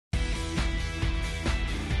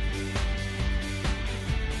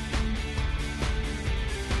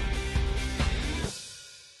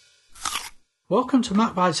Welcome to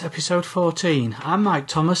MacBites episode 14. I'm Mike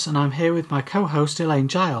Thomas and I'm here with my co-host Elaine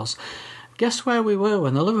Giles. Guess where we were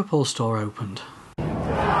when the Liverpool store opened?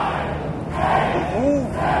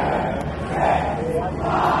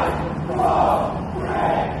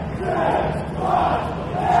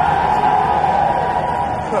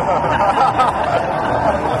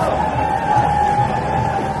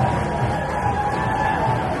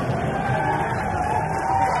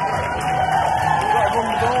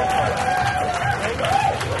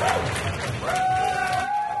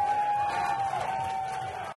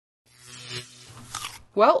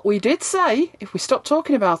 Well, we did say if we stopped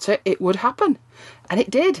talking about it, it would happen. And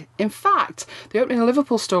it did. In fact, the opening of the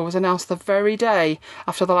Liverpool store was announced the very day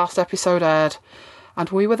after the last episode aired. And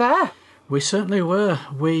we were there. We certainly were.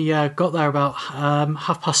 We got there about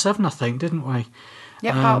 7:30, I think, didn't we?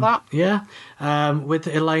 Yeah, about that. Yeah, with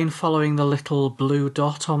Elaine following the little blue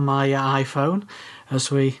dot on my iPhone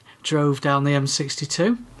as we drove down the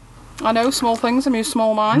M62. I know, small things amuse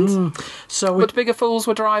small minds. But bigger fools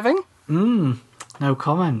were driving. No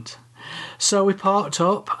comment. So we parked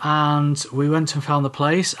up and we went and found the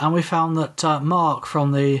place, and we found that Mark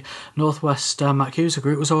from the Northwest Mac User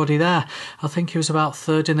Group was already there. I think he was about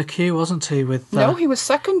third in the queue, wasn't he? No, he was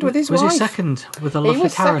second with his wife. Was he second with the lovely Karen? He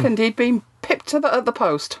was second. He'd been pipped at the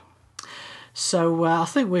post. So I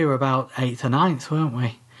think we were about 8th or 9th, weren't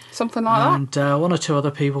we? Something like that. And one or two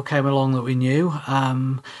other people came along that we knew.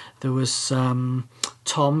 There was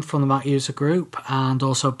Tom from the Mac User Group, and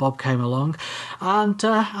also Bob came along. And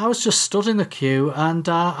I was just stood in the queue, and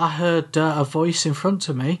I heard a voice in front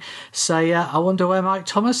of me say, I wonder where Mike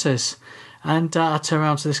Thomas is. And I turned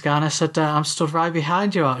around to this guy and I said, I'm stood right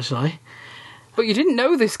behind you, actually. But you didn't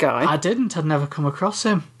know this guy? I didn't. I'd never come across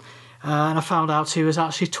him. And I found out he was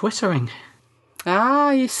actually Twittering.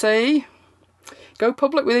 Ah, you see. Go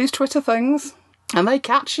public with these Twitter things, and they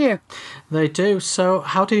catch you. They do. So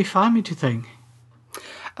how did he find me, do you think?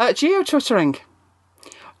 Geo-twittering,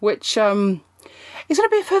 which is going to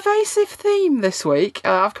be a pervasive theme this week.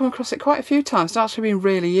 I've come across it quite a few times. It's actually been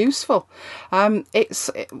really useful.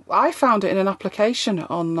 I found it in an application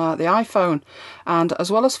on the iPhone, and as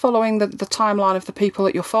well as following the timeline of the people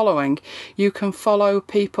that you're following, you can follow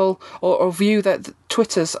people or view the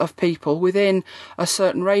Twitters of people within a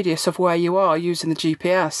certain radius of where you are using the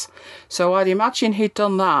GPS. So I'd imagine he'd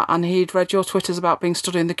done that and he'd read your Twitters about being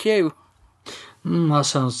stood in the queue. That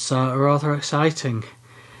sounds rather exciting.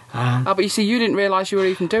 But you see, you didn't realise you were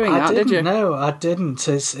even doing that, did you? No, I didn't.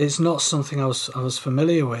 It's not something I was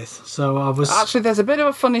familiar with. So I was actually. There's a bit of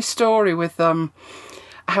a funny story with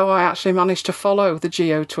how I actually managed to follow the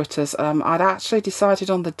Geo Twitters. I'd actually decided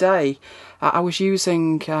on the day I was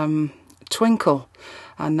using Twinkle,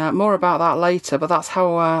 and more about that later. But that's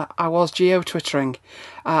how I was Geo Twittering,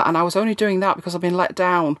 and I was only doing that because I've been let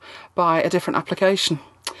down by a different application.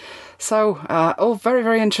 So, all very,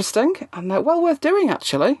 very interesting and well worth doing,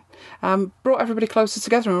 actually. Brought everybody closer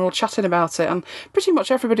together and we were all chatting about it, and pretty much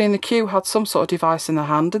everybody in the queue had some sort of device in their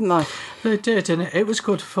hand, didn't they? They did, and it was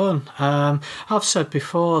good fun. I've said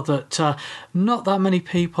before that not that many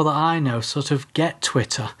people that I know sort of get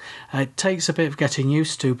Twitter. It takes a bit of getting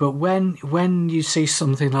used to, but when you see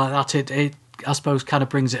something like that, it I suppose kind of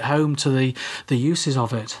brings it home to the uses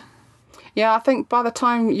of it. Yeah, I think by the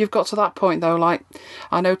time you've got to that point, though, like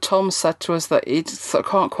I know Tom said to us that he sort of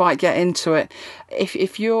can't quite get into it.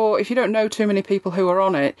 If you don't know too many people who are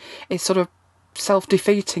on it, it's sort of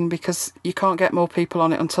self-defeating because you can't get more people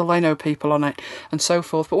on it until they know people on it and so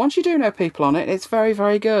forth. But once you do know people on it, it's very,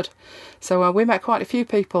 very good. So we met quite a few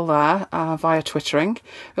people there via Twittering.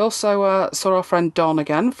 We also saw our friend Don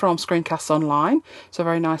again from Screencasts Online, so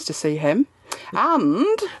very nice to see him.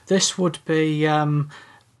 And this would be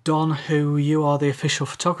Don, who you are the official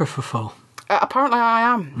photographer for. Apparently I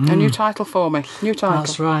am. A new title for me. New title.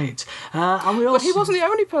 That's right. But he wasn't the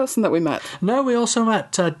only person that we met. No, we also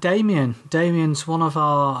met Damien. Damien's one of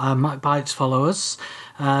our MacBites followers.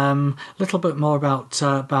 Little bit more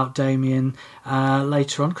about Damien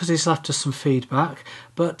later on, because he's left us some feedback.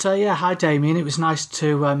 But yeah, hi Damien, it was nice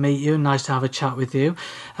to meet you and nice to have a chat with you.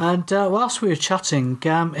 And whilst we were chatting,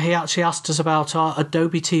 he actually asked us about our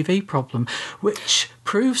Adobe TV problem, which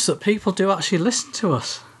proves that people do actually listen to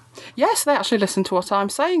us. Yes, they actually listen to what I'm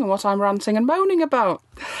saying and what I'm ranting and moaning about.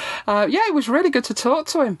 Yeah, it was really good to talk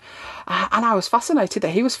to him. And I was fascinated that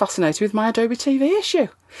he was fascinated with my Adobe TV issue.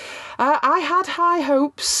 I had high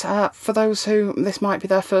hopes for those who this might be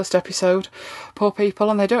their first episode, poor people,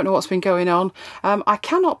 and they don't know what's been going on. I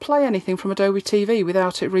cannot play anything from Adobe TV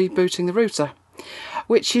without it rebooting the router,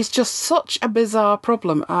 which is just such a bizarre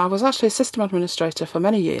problem. I was actually a system administrator for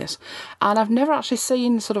many years, and I've never actually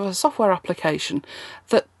seen sort of a software application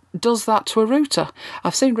that does that to a router.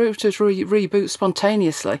 I've seen routers reboot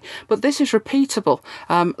spontaneously, but this is repeatable.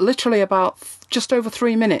 Literally about just over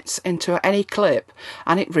 3 minutes into any clip,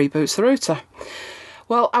 and it reboots the router.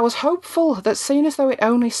 Well, I was hopeful that, seeing as though it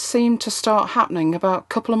only seemed to start happening about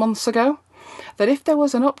a couple of months ago, that if there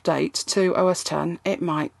was an update to OS X, it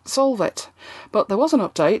might solve it. But there was an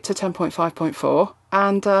update to 10.5.4,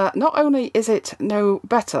 and not only is it no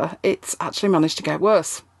better, it's actually managed to get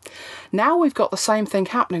worse. Now we've got the same thing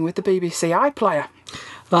happening with the BBC iPlayer.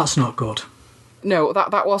 That's not good. No,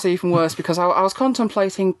 that was even worse, because I was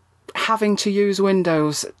contemplating having to use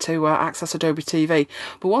Windows to access Adobe TV.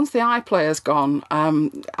 But once the iPlayer's gone,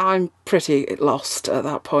 I'm pretty lost at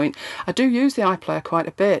that point. I do use the iPlayer quite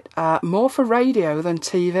a bit, more for radio than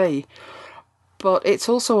TV. But it's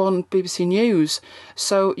also on BBC News.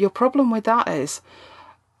 So your problem with that is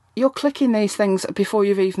you're clicking these things before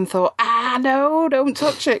you've even thought, no, don't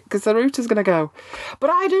touch it, because the router's going to go. But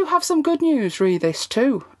I do have some good news, read this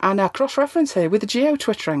too, and a cross-reference here with the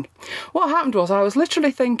geo-twittering. What happened was, I was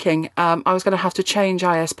literally thinking I was going to have to change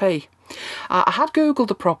ISP. I had Googled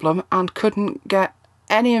the problem and couldn't get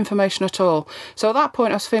any information at all. So at that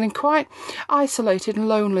point I was feeling quite isolated and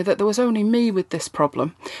lonely, that there was only me with this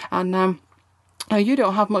problem. And now, you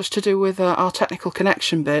don't have much to do with our technical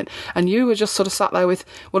connection bit, and you were just sort of sat there with,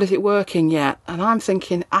 well, is it working yet? And I'm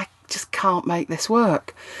thinking, I just can't make this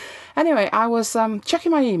work. Anyway, I was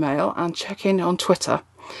checking my email and checking on Twitter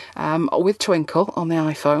with Twinkle on the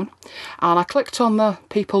iPhone, and I clicked on the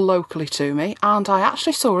people locally to me, and I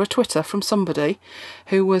actually saw a Twitter from somebody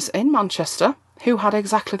who was in Manchester who had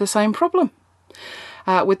exactly the same problem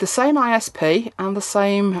with the same ISP and the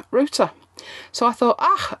same router. So I thought,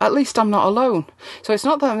 at least I'm not alone. So it's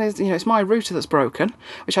not that, it's my router that's broken,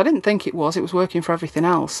 which I didn't think it was working for everything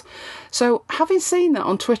else. So having seen that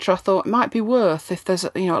on Twitter, I thought it might be worth, if there's,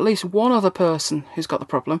 at least one other person who's got the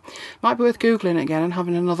problem, it might be worth Googling it again and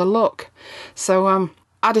having another look. So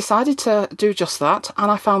I decided to do just that,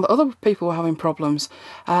 and I found that other people were having problems.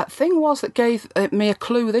 Thing was that gave me a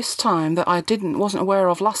clue this time that I wasn't aware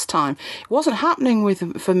of last time. It wasn't happening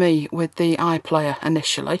for me with the iPlayer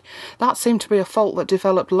initially. That seemed to be a fault that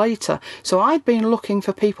developed later. So I'd been looking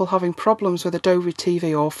for people having problems with Adobe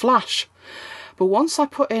TV or Flash. But once I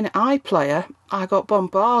put in iPlayer, I got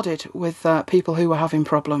bombarded with people who were having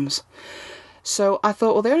problems. So I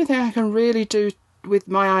thought, well, the only thing I can really do with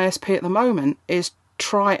my ISP at the moment is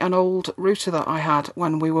try an old router that I had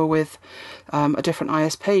when we were with a different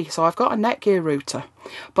ISP. So I've got a Netgear router,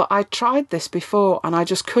 but I tried this before and I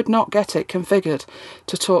just could not get it configured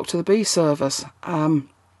to talk to the B servers.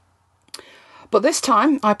 But this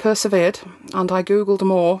time I persevered and I Googled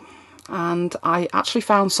more, and I actually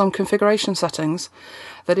found some configuration settings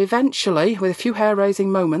that eventually, with a few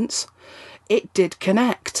hair-raising moments, it did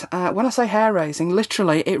connect. When I say hair-raising,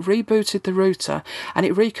 literally it rebooted the router and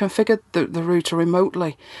it reconfigured the router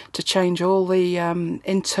remotely to change all the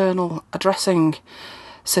internal addressing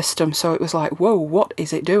system. So it was like, whoa, what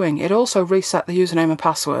is it doing? It also reset the username and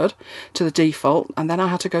password to the default, and then I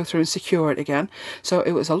had to go through and secure it again. So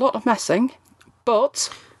it was a lot of messing, but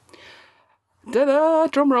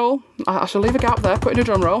drum roll. I shall leave a gap there, put in a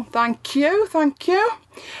drum roll. Thank you.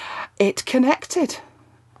 It connected,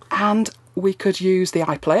 and we could use the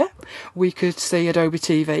iPlayer, we could see Adobe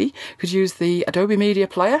TV, could use the Adobe Media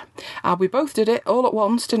Player. We both did it all at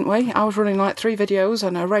once, didn't we? I was running like 3 videos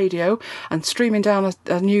and a radio and streaming down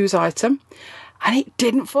a news item, and it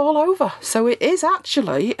didn't fall over. So it is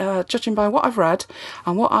actually, judging by what I've read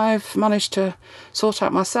and what I've managed to sort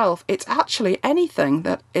out myself, it's actually anything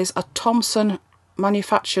that is a Thomson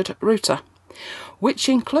manufactured router, which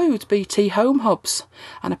includes BT home hubs.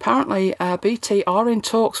 And apparently BT are in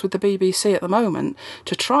talks with the BBC at the moment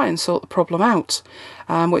to try and sort the problem out,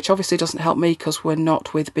 which obviously doesn't help me because we're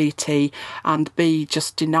not with BT, and B,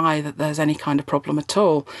 just deny that there's any kind of problem at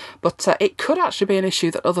all. But it could actually be an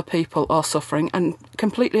issue that other people are suffering and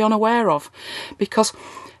completely unaware of, because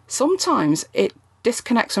sometimes it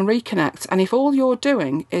disconnects and reconnects, and if all you're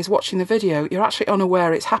doing is watching the video, you're actually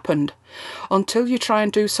unaware it's happened until you try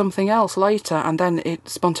and do something else later, and then it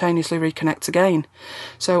spontaneously reconnects again.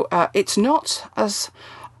 So it's not as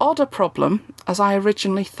odd a problem as I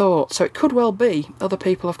originally thought, so it could well be other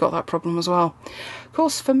people have got that problem as well. Of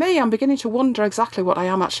course, for me, I'm beginning to wonder exactly what I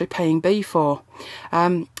am actually paying B for.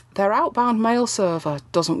 Their outbound mail server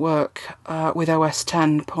doesn't work with OS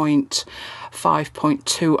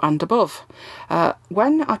 10.5.2 and above.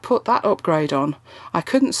 When I put that upgrade on, I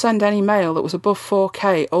couldn't send any mail that was above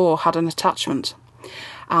 4K or had an attachment.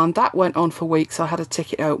 And that went on for weeks. I had a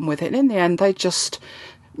ticket open with it, and in the end they just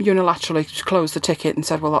unilaterally closed the ticket and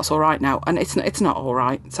said, well, that's all right now. And it's not all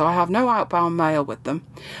right. So I have no outbound mail with them.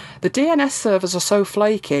 The DNS servers are so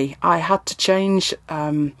flaky, I had to change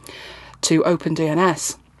to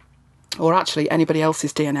OpenDNS. Or actually anybody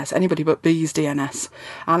else's DNS, anybody but Bee's DNS.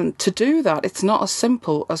 And to do that, it's not as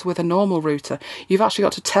simple as with a normal router. You've actually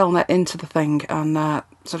got to telnet into the thing and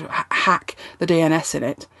sort of hack the DNS in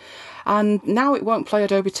it. And now it won't play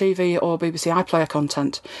Adobe TV or BBC iPlayer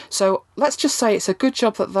content. So let's just say it's a good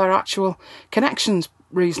job that their actual connection's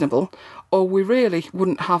reasonable, or we really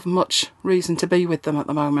wouldn't have much reason to be with them at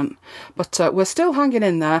the moment. But we're still hanging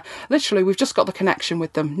in there. Literally, we've just got the connection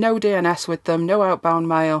with them. No DNS with them, no outbound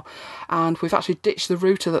mail, and we've actually ditched the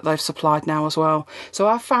router that they've supplied now as well. So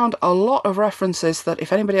I've found a lot of references that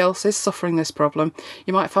if anybody else is suffering this problem,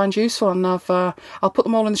 you might find useful, and I'll put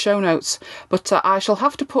them all in the show notes. But I shall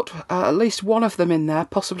have to put at least one of them in there,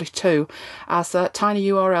 possibly two, as tiny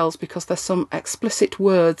URLs, because there's some explicit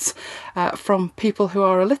words from people who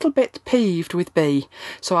are a little bit peeved with B.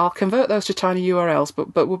 So I'll convert those to tiny URLs,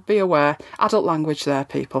 but be aware, adult language there,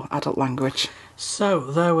 people, adult language. So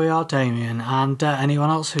there we are, Damien, and anyone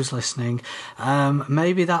else who's listening.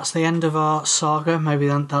 Maybe that's the end of our saga. Maybe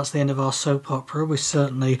that's the end of our soap opera. We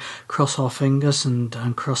certainly cross our fingers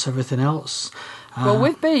and cross everything else. Well,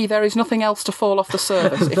 with B, there is nothing else to fall off the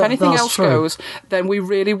service. If anything else goes, then we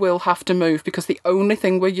really will have to move, because the only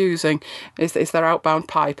thing we're using is their outbound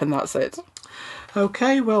pipe, and that's it.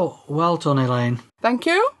 Okay, well done, Elaine. Thank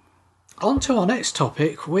you. On to our next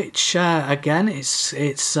topic, which again, it's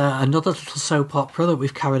another little soap opera that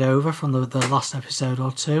we've carried over from the last episode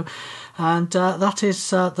or two, and that is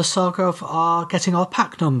the saga of getting our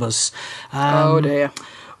pack numbers. Oh dear.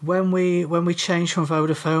 When we changed from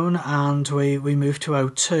Vodafone and we moved to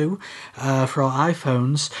O2 for our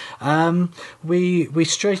iPhones, we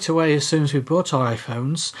straight away, as soon as we bought our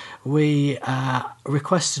iPhones, we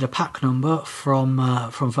requested a pack number from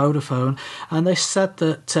Vodafone, and they said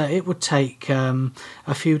that it would take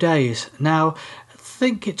a few days. Now, I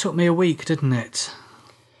think it took me a week, didn't it?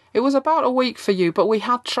 It was about a week for you, but we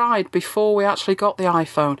had tried before we actually got the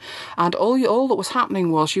iPhone, and all that was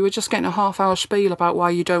happening was you were just getting a half-hour spiel about why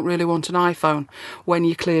you don't really want an iPhone, when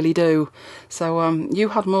you clearly do. So you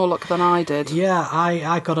had more luck than I did. Yeah,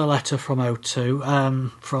 I got a letter from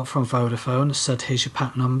O2, from Vodafone, that said, here's your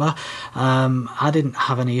pack number. I didn't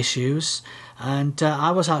have any issues. And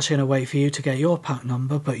I was actually going to wait for you to get your pack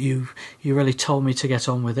number, but you really told me to get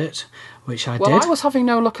on with it, which I did. Well, I was having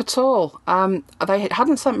no luck at all. They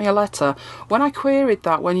hadn't sent me a letter. When I queried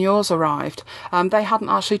that when yours arrived, they hadn't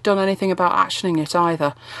actually done anything about actioning it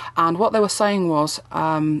either. And what they were saying was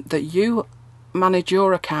that you manage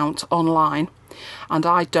your account online, and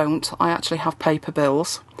I don't. I actually have paper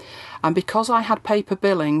bills. And because I had paper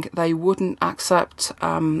billing, they wouldn't accept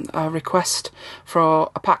a request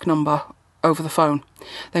for a pack number over the phone.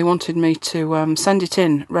 They wanted me to send it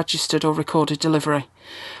in registered or recorded delivery,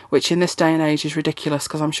 which in this day and age is ridiculous,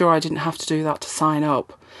 because I'm sure I didn't have to do that to sign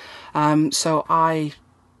up. So I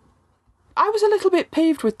was a little bit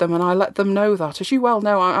peeved with them, and I let them know that. As you well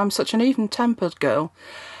know, I'm such an even-tempered girl.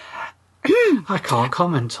 I can't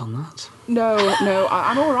comment on that. No,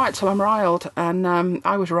 I'm all right till I'm riled, and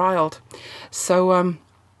I was riled. So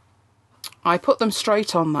I put them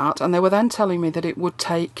straight on that, and they were then telling me that it would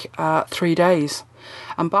take 3 days.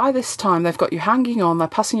 And by this time, they've got you hanging on, they're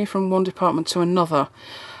passing you from one department to another.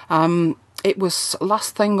 It was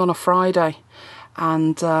last thing on a Friday,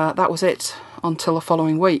 and that was it until the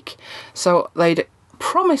following week. So they'd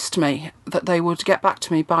promised me that they would get back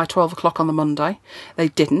to me by 12 o'clock on the Monday. They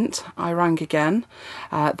didn't. I rang again.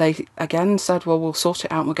 They again said, well, we'll sort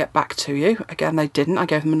it out and we'll get back to you. Again, they didn't. I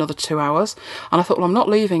gave them another 2 hours. And I thought, well, I'm not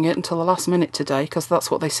leaving it until the last minute today, because that's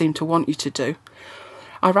what they seem to want you to do.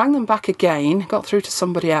 I rang them back again, got through to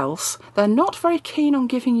somebody else. They're not very keen on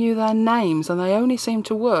giving you their names, and they only seem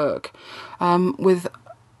to work with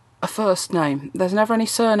a first name. There's never any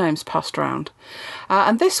surnames passed around.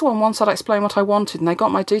 And this one, once I'd explained what I wanted and they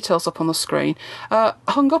got my details up on the screen,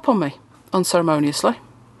 hung up on me unceremoniously.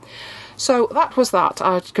 So that was that.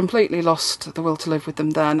 I'd completely lost the will to live with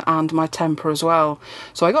them then, and my temper as well.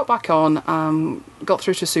 So I got back on, got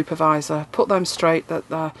through to supervisor, put them straight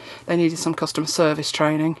that they needed some customer service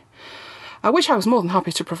training, which I was more than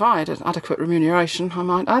happy to provide at adequate remuneration, I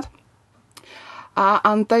might add.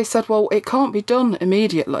 And they said, well, it can't be done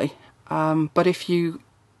immediately, but if you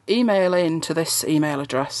email in to this email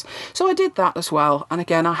address. So I did that as well, and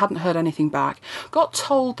again, I hadn't heard anything back. Got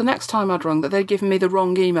told the next time I'd rung that they'd given me the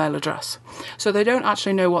wrong email address. So they don't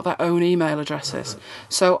actually know what their own email address is.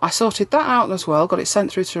 So I sorted that out as well, got it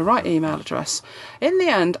sent through to the right email address. In the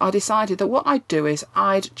end, I decided that what I'd do is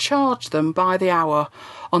I'd charge them by the hour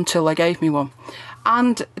until they gave me one.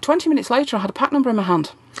 And 20 minutes later, I had a pack number in my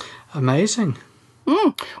hand. Amazing.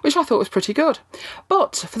 Which I thought was pretty good.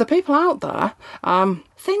 But for the people out there,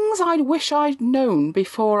 things I wish I'd known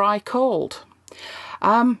before I called.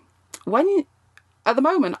 At the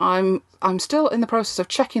moment, I'm still in the process of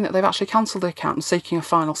checking that they've actually cancelled the account and seeking a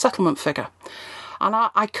final settlement figure. And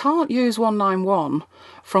I can't use 191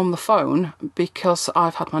 from the phone because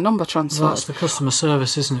I've had my number transferred. That's the customer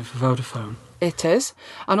service, isn't it, for Vodafone? It is.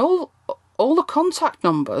 And all the contact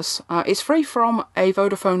numbers, it's free from a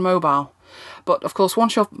Vodafone mobile. But, of course,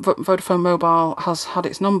 once your Vodafone mobile has had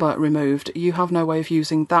its number removed, you have no way of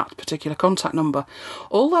using that particular contact number.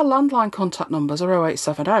 All their landline contact numbers are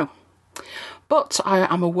 0870. But I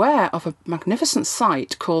am aware of a magnificent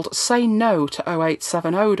site called sayno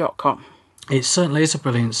to0870.com. It certainly is a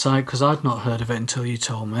brilliant site, because I'd not heard of it until you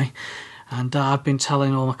told me. And I've been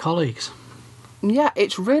telling all my colleagues. Yeah,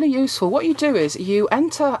 it's really useful. What you do is you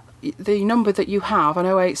enter the number that you have, an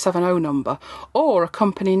 0870 number, or a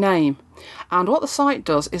company name. And what the site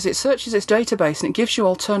does is it searches its database and it gives you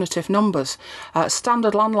alternative numbers,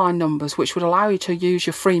 standard landline numbers, which would allow you to use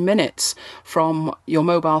your free minutes from your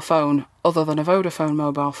mobile phone other than a Vodafone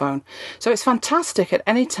mobile phone. So it's fantastic at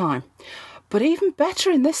any time. But even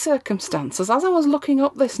better in this circumstances, as I was looking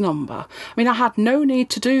up this number, I mean, I had no need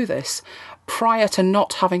to do this prior to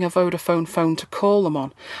not having a Vodafone phone to call them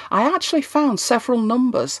on. I actually found several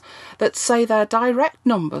numbers that say they're direct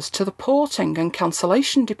numbers to the porting and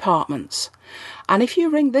cancellation departments. And if you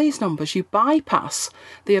ring these numbers, you bypass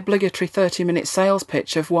the obligatory 30-minute sales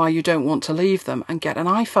pitch of why you don't want to leave them and get an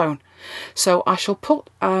iPhone. So I shall put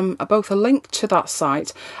both a link to that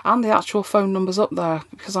site and the actual phone numbers up there,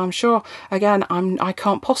 because I'm sure, again, I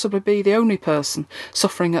can't possibly be the only person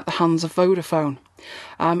suffering at the hands of Vodafone.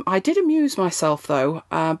 I did amuse myself, though,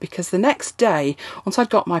 because the next day, once I'd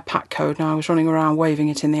got my pack code and I was running around waving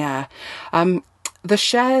it in the air, the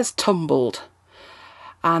shares tumbled.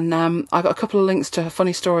 And I got a couple of links to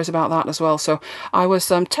funny stories about that as well. So I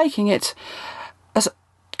was taking it as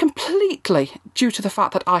completely due to the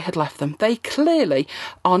fact that I had left them. They clearly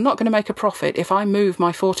are not going to make a profit if I move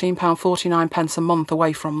my £14.49 a month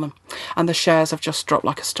away from them. And the shares have just dropped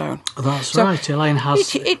like a stone. That's right. Elaine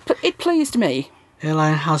has... It pleased me.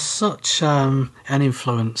 Elaine has such an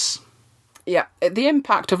influence. Yeah, the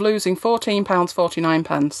impact of losing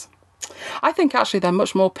 £14.49. I think actually they're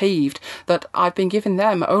much more peeved that I've been giving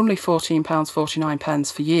them only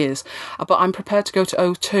 £14.49 for years, but I'm prepared to go to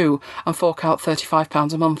O2 and fork out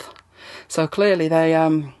 £35 a month. So clearly they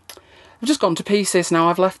have just gone to pieces now.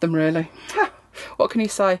 I've left them, really. What can you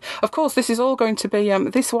say? Of course, this is all going to be...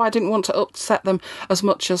 this is why I didn't want to upset them as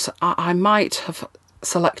much as I might have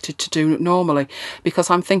selected to do normally, because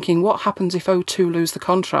I'm thinking, what happens if O2 lose the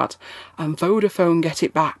contract and Vodafone get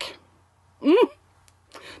it back?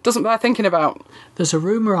 Doesn't bear thinking about. There's a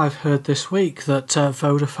rumour I've heard this week that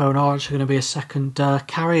Vodafone are actually going to be a second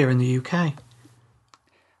carrier in the UK.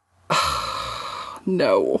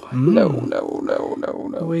 No.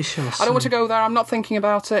 We shall see. I don't want to go there. I'm not thinking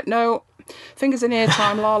about it. No. Fingers in ear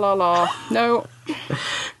time. La la la. No.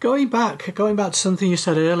 Going back to something you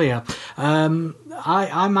said earlier,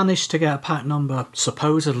 I managed to get a pack number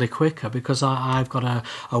supposedly quicker because I've got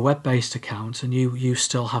a web-based account and you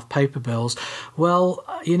still have paper bills. Well,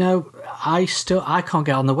 you know, I can't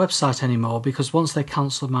get on the website anymore because once they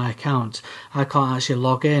cancelled my account, I can't actually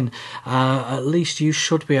log in. At least you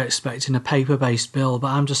should be expecting a paper-based bill, but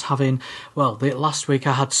I'm just having, last week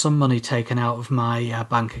I had some money taken out of my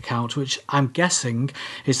bank account, which I'm guessing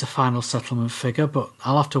is the final settlement figure, but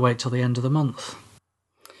I'll have to wait till the end of the month.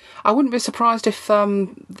 I wouldn't be surprised if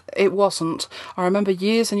it wasn't. I remember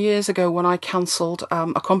years and years ago when I cancelled a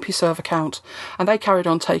CompuServe account and they carried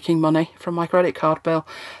on taking money from my credit card bill.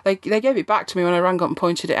 They gave it back to me when I rang up and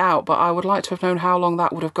pointed it out, but I would like to have known how long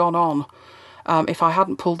that would have gone on if I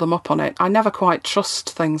hadn't pulled them up on it. I never quite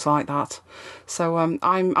trust things like that. So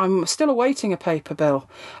I'm still awaiting a paper bill.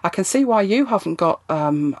 I can see why you haven't got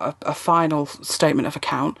a final statement of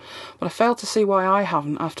account, but I fail to see why I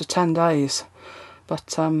haven't after 10 days.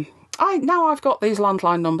 But now I've got these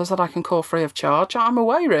landline numbers that I can call free of charge. I'm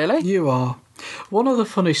away, really. You are. One other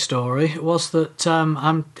funny story was that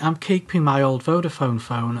I'm keeping my old Vodafone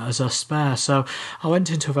phone as a spare, so I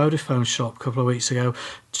went into a Vodafone shop a couple of weeks ago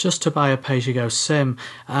just to buy a pay-as-you-go SIM,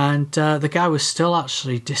 and the guy was still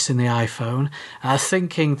actually dissing the iPhone,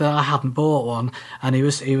 thinking that I hadn't bought one, and he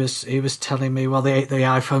was telling me, well, the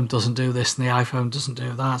iPhone doesn't do this and the iPhone doesn't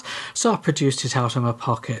do that. So I produced it out of my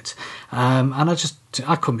pocket, and I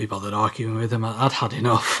couldn't be bothered arguing with him. I'd had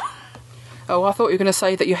enough. Oh, I thought you were going to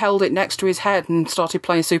say that you held it next to his head and started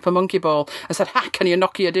playing Super Monkey Ball. I said, "Ha, can you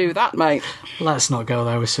Nokia do that, mate?" Let's not go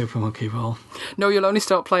there with Super Monkey Ball. No, you'll only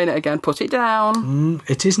start playing it again. Put it down.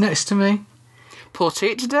 It is next to me. Put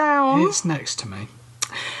it down. It's next to me.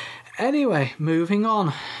 Anyway, moving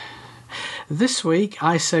on. This week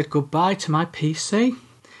I said goodbye to my PC.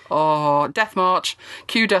 Oh, Death March.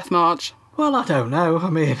 Cue Death March. Well, I don't know. I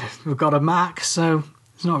mean, we've got a Mac, so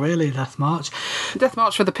it's not really a Death March. Death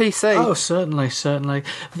March for the PC. Oh, certainly.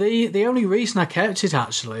 The only reason I kept it,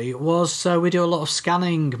 actually, was we do a lot of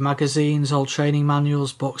scanning magazines, old training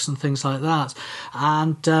manuals, books and things like that.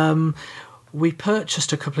 And we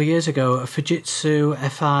purchased a couple of years ago a Fujitsu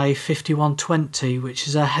FI 5120, which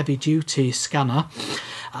is a heavy-duty scanner.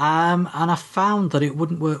 And I found that it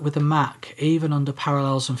wouldn't work with a Mac, even under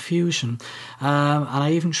Parallels and Fusion. And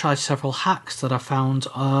I even tried several hacks that I found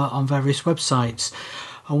on various websites.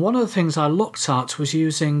 And one of the things I looked at was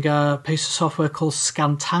using a piece of software called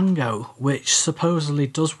Scantango, which supposedly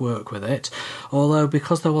does work with it. Although,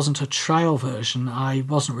 because there wasn't a trial version, I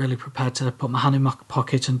wasn't really prepared to put my hand in my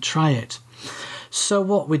pocket and try it. So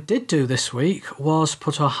what we did do this week was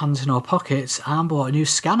put our hands in our pockets and bought a new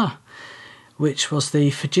scanner, which was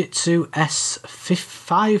the Fujitsu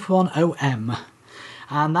S510M.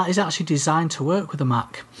 And that is actually designed to work with a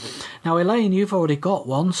Mac. Now, Elaine, you've already got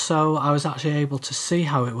one, so I was actually able to see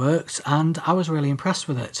how it worked, and I was really impressed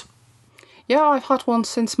with it. Yeah, I've had one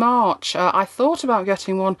since March. I thought about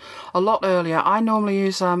getting one a lot earlier. I normally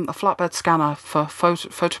use a flatbed scanner for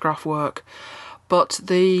photograph work. But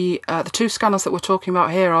the two scanners that we're talking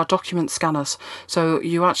about here are document scanners. So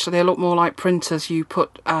they look more like printers. You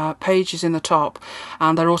put pages in the top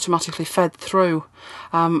and they're automatically fed through.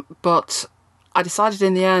 But I decided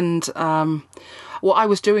in the end, what I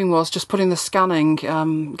was doing was just putting the scanning,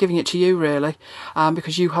 giving it to you really,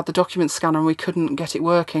 because you had the document scanner and we couldn't get it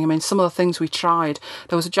working. I mean, some of the things we tried,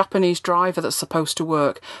 there was a Japanese driver that's supposed to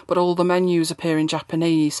work, but all the menus appear in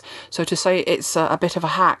Japanese. So to say it's a bit of a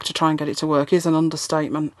hack to try and get it to work is an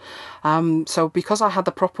understatement. So because I had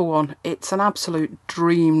the proper one, it's an absolute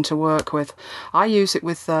dream to work with. I use it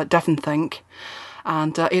with DevonThink.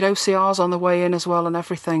 And it OCRs on the way in as well and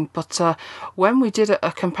everything. But when we did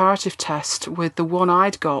a comparative test with the one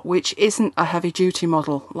I'd got, which isn't a heavy-duty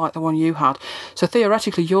model like the one you had, so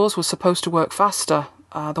theoretically yours was supposed to work faster,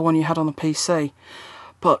 the one you had on the PC.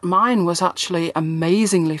 But mine was actually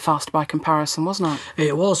amazingly fast by comparison, wasn't it?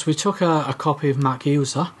 It was. We took a copy of Mac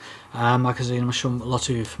User magazine, I'm sure a lot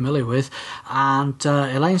of you are familiar with, and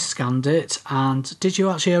Elaine scanned it. And did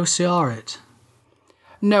you actually OCR it?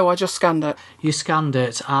 No, I just scanned it. You scanned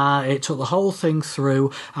it. It took the whole thing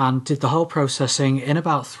through and did the whole processing in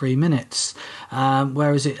about 3 minutes,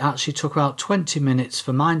 whereas it actually took about 20 minutes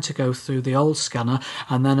for mine to go through the old scanner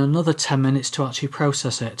and then another 10 minutes to actually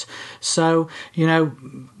process it. So,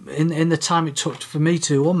 in the time it took for me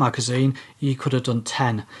to do one magazine, you could have done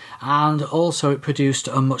 10. And also it produced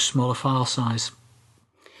a much smaller file size.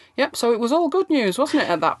 Yep, so it was all good news, wasn't it,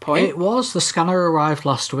 at that point? It was. The scanner arrived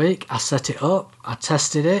last week. I set it up, I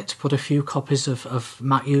tested it, put a few copies of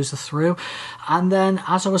Mac User through, and then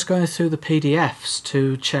as I was going through the PDFs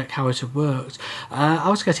to check how it had worked, I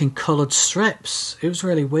was getting coloured strips. It was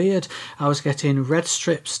really weird. I was getting red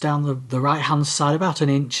strips down the right-hand side, about an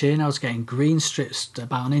inch in. I was getting green strips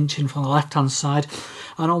about an inch in from the left-hand side.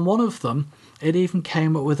 And on one of them, it even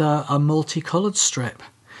came up with a multicoloured strip.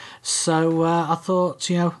 So I thought,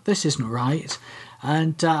 this isn't right.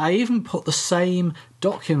 And I even put the same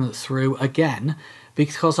document through again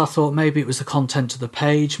because I thought maybe it was the content of the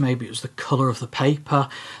page, maybe it was the colour of the paper.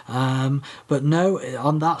 But no,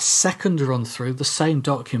 on that second run through, the same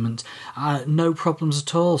document, no problems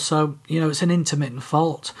at all. So, it's an intermittent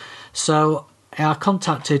fault. So I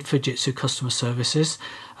contacted Fujitsu customer services.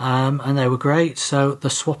 And they were great, so they're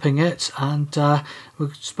swapping it, and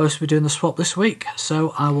we're supposed to be doing the swap this week.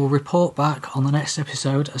 So I will report back on the next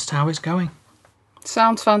episode as to how it's going.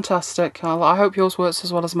 Sounds fantastic. I hope yours works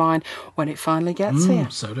as well as mine when it finally gets here.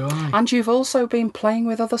 So do I. And you've also been playing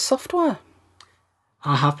with other software.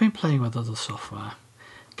 I have been playing with other software.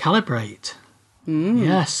 Calibrate.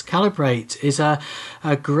 Yes, Calibrate is a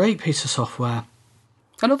great piece of software.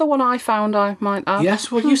 Another one I found, I might add.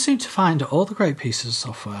 Yes, well, you seem to find all the great pieces of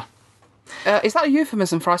software. Is that a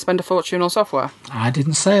euphemism for I spend a fortune on software? I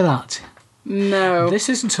didn't say that. No. This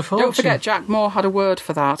isn't a fortune. Don't forget, Jack Moore had a word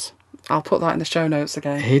for that. I'll put that in the show notes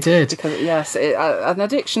again. He did. Because, yes, an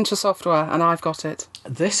addiction to software, and I've got it.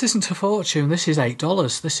 This isn't a fortune. This is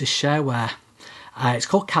 $8. This is shareware. It's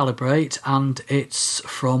called Calibrate, and it's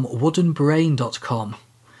from woodenbrain.com.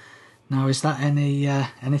 Now, is that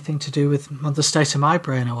anything to do with the state of my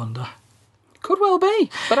brain, I wonder? Could well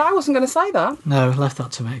be, but I wasn't going to say that. No, left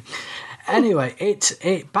that to me. Anyway,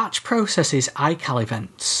 it batch processes iCal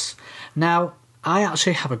events. Now, I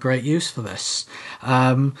actually have a great use for this.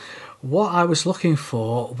 What I was looking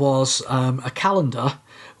for was a calendar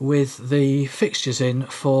with the fixtures in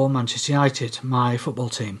for Manchester United, my football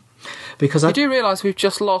team. Because you do realise we've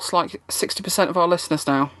just lost like 60% of our listeners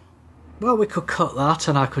now? Well, we could cut that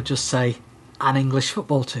and I could just say an English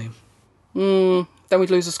football team. Then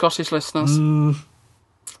we'd lose the Scottish listeners.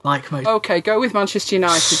 Like me. OK, go with Manchester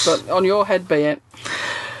United, but on your head be it.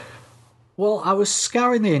 Well, I was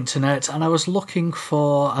scouring the internet and I was looking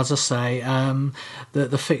for, as I say,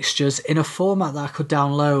 the fixtures in a format that I could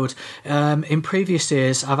download. In previous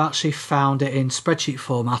years, I've actually found it in spreadsheet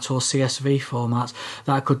format or CSV format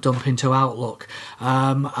that I could dump into Outlook.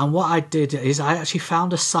 And what I did is I actually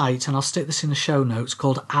found a site, and I'll stick this in the show notes,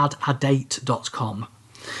 called addadate.com.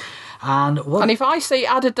 And if I see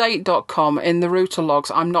addadate.com in the router logs,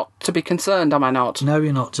 I'm not to be concerned, am I not? No,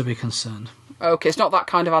 you're not to be concerned. OK, it's not that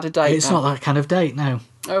kind of added date. It's not that kind of date, no.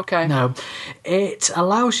 OK. No. It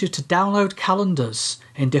allows you to download calendars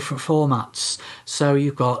in different formats. So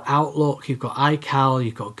you've got Outlook, you've got iCal,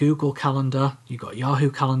 you've got Google Calendar, you've got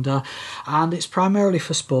Yahoo Calendar, and it's primarily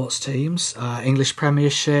for sports teams, English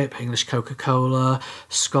Premiership, English Coca-Cola,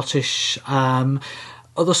 Scottish,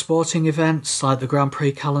 other sporting events like the Grand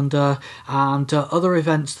Prix calendar, and other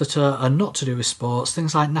events that are not to do with sports,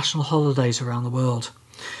 things like national holidays around the world.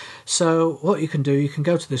 So what you can do, you can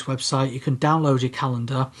go to this website, you can download your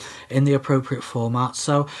calendar in the appropriate format.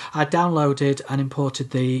 So I downloaded and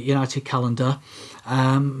imported the United calendar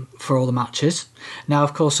for all the matches. Now,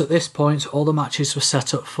 of course, at this point, all the matches were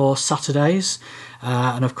set up for Saturdays.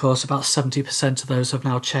 And of course, about 70% of those have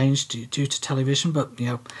now changed due to television, but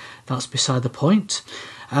that's beside the point.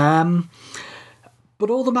 But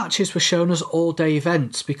all the matches were shown as all-day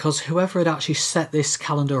events because whoever had actually set this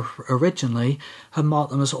calendar originally had marked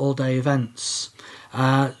them as all-day events.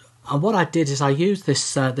 And what I did is I used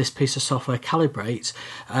this piece of software, Calibrate.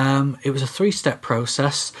 It was a 3-step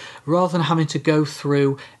process. Rather than having to go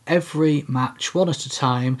through every match one at a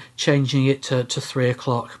time, changing it to 3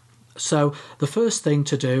 o'clock. So the first thing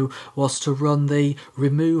to do was to run the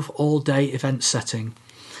remove all-day event setting.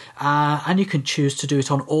 And you can choose to do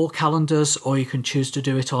it on all calendars, or you can choose to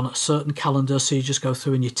do it on a certain calendar, so you just go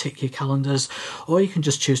through and you tick your calendars, or you can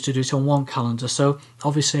just choose to do it on one calendar. So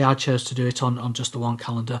obviously I chose to do it on just the one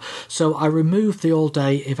calendar. So I removed the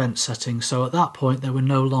all-day event setting, so at that point there were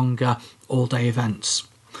no longer all-day events.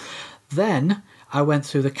 Then I went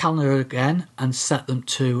through the calendar again and set them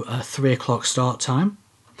to a 3 o'clock start time.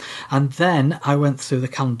 And then I went through the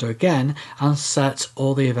calendar again and set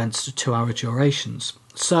all the events to 2-hour durations.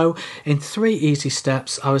 So in 3 easy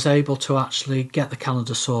steps, I was able to actually get the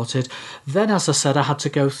calendar sorted. Then, as I said, I had to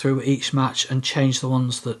go through each match and change the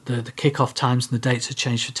ones that the kick-off times and the dates had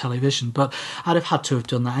changed for television, but I'd have had to have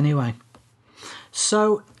done that anyway.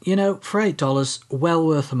 So, for $8, well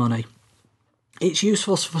worth the money. It's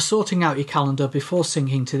useful for sorting out your calendar before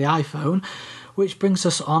syncing to the iPhone, which brings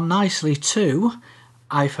us on nicely to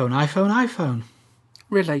iPhone.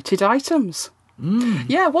 Related items.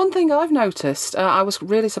 Yeah, one thing I've noticed, I was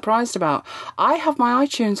really surprised about. I have my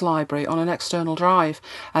iTunes library on an external drive,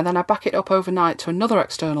 and then I back it up overnight to another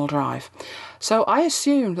external drive. So I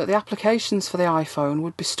assumed that the applications for the iPhone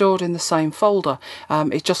would be stored in the same folder.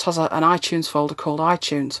 It just has an iTunes folder called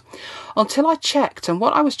iTunes. Until I checked, and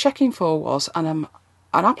what I was checking for was an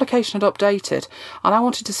application had updated, and I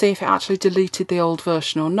wanted to see if it actually deleted the old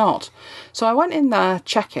version or not. So I went in there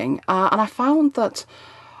checking, and I found that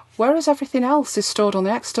whereas everything else is stored on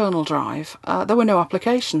the external drive, there were no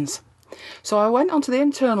applications. So I went onto the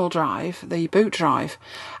internal drive, the boot drive,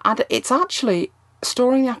 and it's actually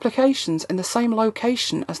storing the applications in the same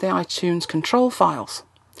location as the iTunes control files.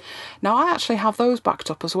 Now, I actually have those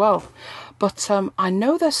backed up as well, but I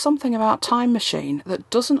know there's something about Time Machine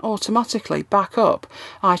that doesn't automatically back up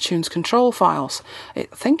iTunes control files. I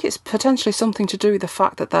think it's potentially something to do with the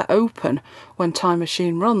fact that they're open when Time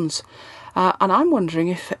Machine runs. And I'm wondering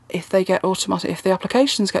if the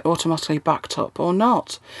applications get automatically backed up or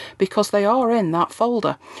not, because they are in that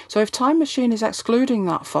folder. So if Time Machine is excluding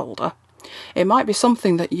that folder, it might be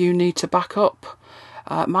something that you need to back up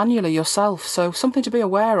manually yourself. So something to be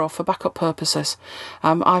aware of for backup purposes.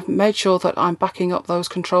 I've made sure that I'm backing up those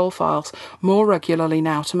control files more regularly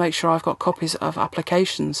now to make sure I've got copies of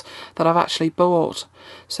applications that I've actually bought.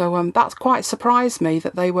 So that quite surprised me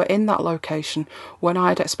that they were in that location when I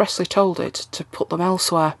had expressly told it to put them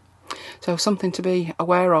elsewhere. So something to be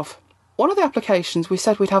aware of. One of the applications, we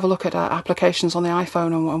said we'd have a look at applications on the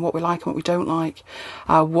iPhone and what we like and what we don't like.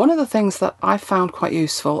 One of the things that I found quite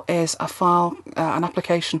useful is an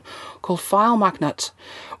application called FileMagnet,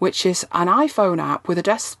 which is an iPhone app with a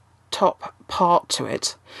desktop part to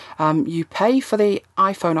it. You pay for the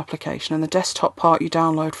iPhone application and the desktop part you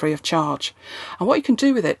download free of charge. And what you can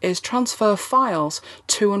do with it is transfer files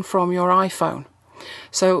to and from your iPhone.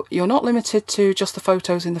 So you're not limited to just the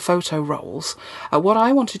photos in the photo rolls. What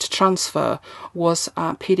I wanted to transfer was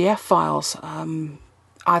PDF files,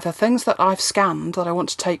 either things that I've scanned that I want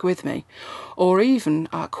to take with me, or even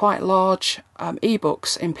quite large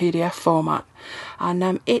ebooks in PDF format.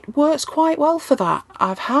 And it works quite well for that.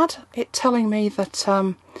 I've had it telling me that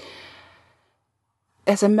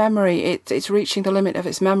as a memory, it's reaching the limit of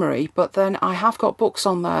its memory, but then I have got books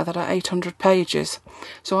on there that are 800 pages.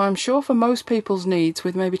 So I'm sure for most people's needs,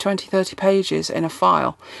 with maybe 20-30 pages in a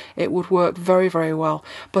file, it would work very, very well.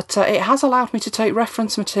 But it has allowed me to take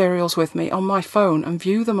reference materials with me on my phone and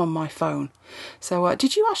view them on my phone. So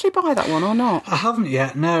did you actually buy that one or not? I haven't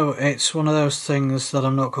yet, no. It's one of those things that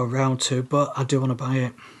I'm not got round to, but I do want to buy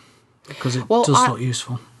it because it does look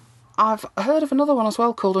useful. I've heard of another one as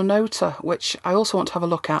well called Anota, which I also want to have a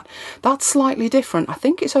look at. That's slightly different. I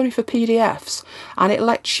think it's only for PDFs, and it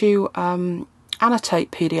lets you annotate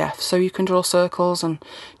PDFs, so you can draw circles and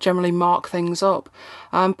generally mark things up.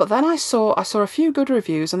 But then I saw a few good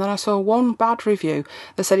reviews, and then I saw one bad review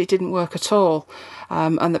that said it didn't work at all,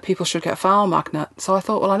 and that people should get FileMagnet. So I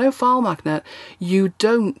thought, well, I know FileMagnet, you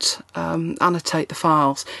don't annotate the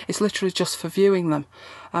files. It's literally just for viewing them.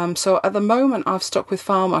 So at the moment I've stuck with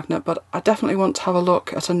FileMagnet, but I definitely want to have a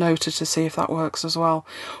look at Anota to see if that works as well.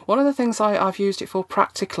 One of the things I've used it for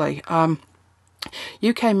practically,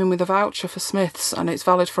 you came in with a voucher for Smiths and it's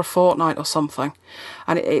valid for a fortnight or something,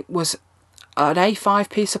 and it was an A5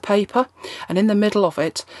 piece of paper, and in the middle of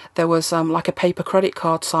it there was like a paper credit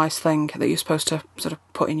card size thing that you're supposed to sort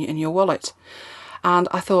of put in your wallet. And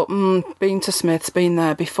I thought, been to Smith's, been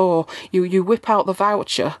there before. You whip out the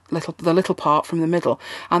voucher, the little part from the middle,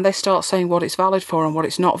 and they start saying what it's valid for and what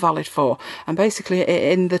it's not valid for. And basically,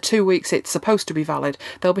 in the 2 weeks it's supposed to be valid,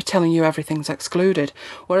 they'll be telling you everything's excluded.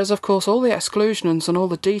 Whereas, of course, all the exclusions and all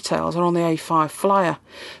the details are on the A5 flyer.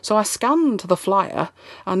 So I scanned the flyer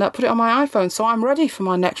and put it on my iPhone. So I'm ready for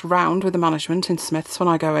my next round with the management in Smith's when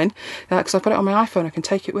I go in, because I've got it on my iPhone. I can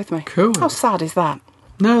take it with me. Cool. How sad is that?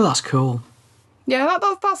 No, that's cool. Yeah,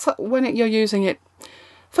 that's when you're using it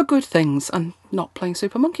for good things and not playing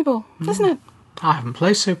Super Monkey Ball, isn't it? I haven't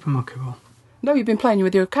played Super Monkey Ball. No, you've been playing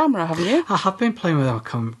with your camera, haven't you? I have been playing with our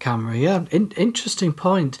camera, yeah. interesting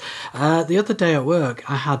point. The other day at work,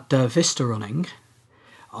 I had Vista running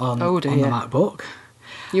on the MacBook.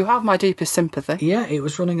 You have my deepest sympathy. Yeah, it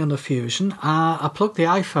was running under Fusion. I plugged the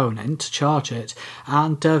iPhone in to charge it,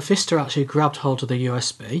 and Vista actually grabbed hold of the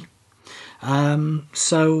USB.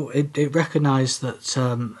 So it recognised that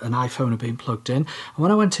an iPhone had been plugged in. And when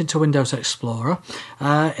I went into Windows Explorer,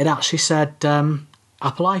 it actually said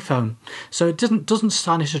Apple iPhone. So it doesn't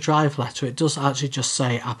sign it a drive letter. It does actually just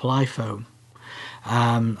say Apple iPhone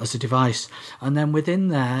as a device. And then within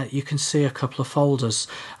there, you can see a couple of folders.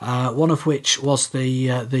 One of which was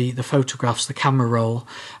the photographs, the camera roll.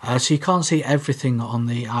 So you can't see everything on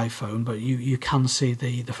the iPhone, but you can see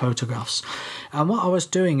the photographs. And what I was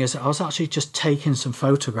doing is I was actually just taking some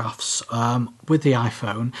photographs with the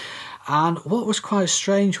iPhone. And what was quite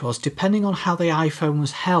strange was, depending on how the iPhone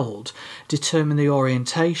was held, determined the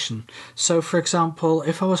orientation. So, for example,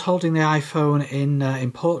 if I was holding the iPhone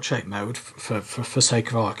in portrait mode, for sake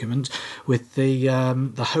of argument, with the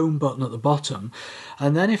home button at the bottom,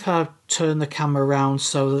 and then if I turn the camera around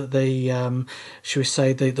so that the should we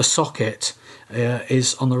say the socket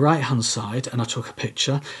is on the right hand side, and I took a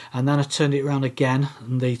picture, and then I turned it around again,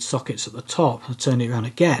 and the socket's at the top, I turned it around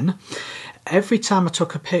again. Every time I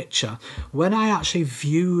took a picture, when I actually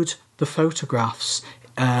viewed the photographs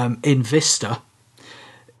in Vista,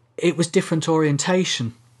 it was different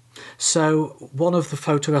orientation. So one of the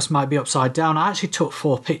photographs might be upside down. I actually took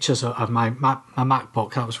 4 pictures of my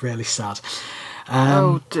MacBook. That was really sad.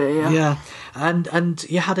 Oh dear. Yeah, and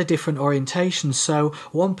you had a different orientation. So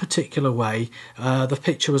one particular way, the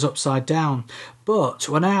picture was upside down. But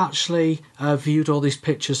when I actually viewed all these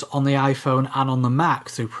pictures on the iPhone and on the Mac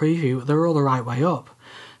through Preview, they were all the right way up.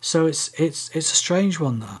 So it's a strange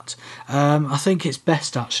one, that. I think it's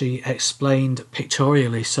best actually explained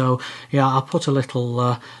pictorially. So yeah, I'll put a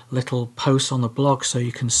little post on the blog so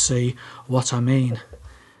you can see what I mean.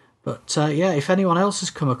 But yeah, if anyone else has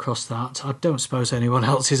come across that, I don't suppose anyone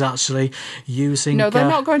else is actually using... No, they're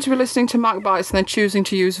not going to be listening to MacBites and then choosing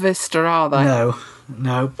to use Vista, are they?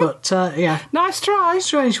 No, but yeah. Nice try.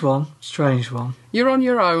 Strange one. You're on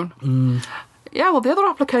your own. Yeah, well, the other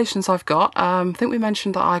applications I've got, I think we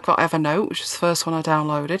mentioned that I got Evernote, which is the first one I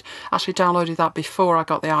downloaded. Actually downloaded that before I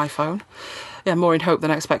got the iPhone. Yeah, more in hope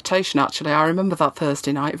than expectation, actually. I remember that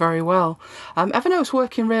Thursday night very well. Evernote's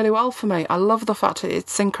working really well for me. I love the fact that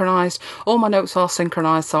it's synchronised. All my notes are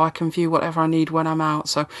synchronised, so I can view whatever I need when I'm out.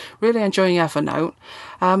 So really enjoying Evernote.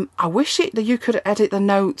 I wish that you could edit the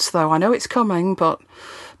notes, though. I know it's coming, but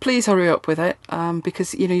please hurry up with it,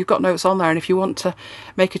 because you've got notes on there, and if you want to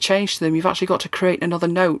make a change to them, you've actually got to create another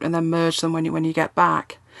note and then merge them when you get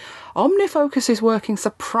back. OmniFocus is working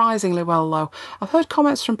surprisingly well, though. I've heard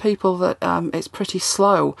comments from people that it's pretty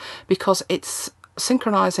slow because it's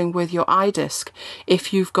synchronising with your iDisk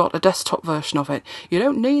if you've got a desktop version of it. You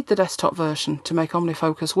don't need the desktop version to make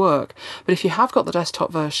OmniFocus work, but if you have got the desktop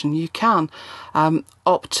version, you can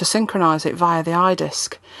opt to synchronise it via the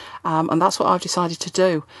iDisk, and that's what I've decided to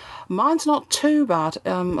do. Mine's not too bad,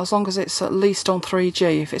 as long as it's at least on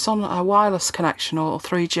 3G. If it's on a wireless connection or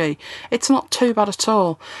 3G, it's not too bad at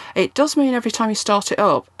all. It does mean every time you start it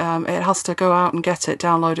up, it has to go out and get it,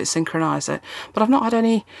 download it, synchronise it. But I've not had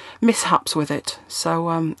any mishaps with it, so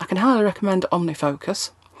I can highly recommend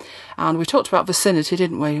OmniFocus. And we talked about Vicinity,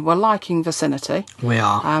 didn't we? We're liking Vicinity. We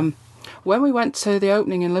are. When we went to the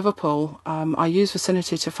opening in Liverpool, I used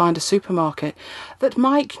Vicinity to find a supermarket that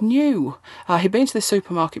Mike knew. He'd been to this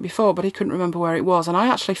supermarket before, but he couldn't remember where it was. And I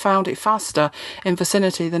actually found it faster in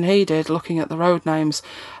Vicinity than he did, looking at the road names,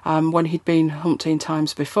 when he'd been umpteen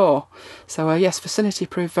times before. So, yes, Vicinity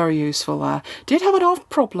proved very useful there. Did have an odd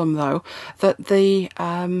problem, though, that the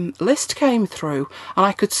list came through and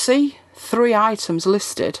I could see 3 items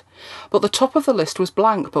listed, but the top of the list was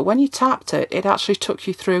blank, but when you tapped it, it actually took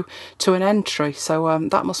you through to an entry, so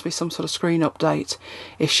that must be some sort of screen update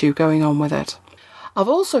issue going on with it. I've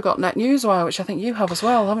also got NetNewsWire, which I think you have as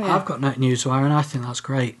well, haven't you? I've got NetNewsWire, and I think that's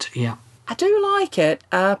great, yeah. I do like it.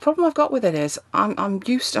 Problem I've got with it is I'm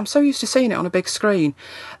so used to seeing it on a big screen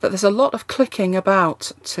that there's a lot of clicking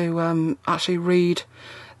about to actually read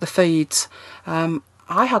the feeds.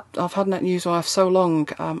 I've had NetNewsWire for so long,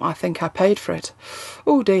 I think I paid for it.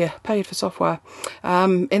 Oh dear, paid for software.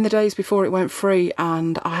 In the days before it went free,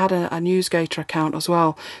 and I had a NewsGator account as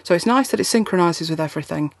well. So it's nice that it synchronises with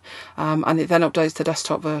everything, and it then updates the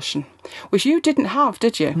desktop version, which you didn't have,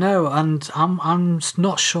 did you? No, and I'm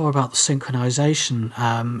not sure about the synchronisation.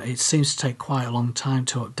 It seems to take quite a long time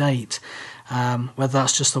to update. Whether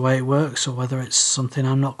that's just the way it works or whether it's something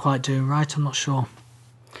I'm not quite doing right, I'm not sure.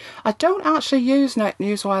 I don't actually use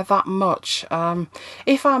NetNewsWire that much.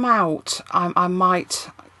 If I'm out, I might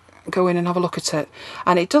go in and have a look at it.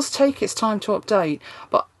 And it does take its time to update,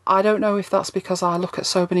 but I don't know if that's because I look at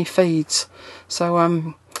so many feeds.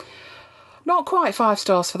 So, not quite 5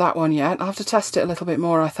 stars for that one yet. I have to test it a little bit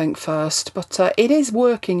more, I think, first. But it is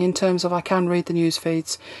working in terms of I can read the news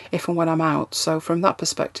feeds if and when I'm out. So from that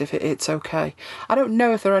perspective, it's okay. I don't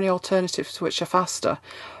know if there are any alternatives which are faster.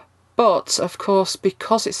 But, of course,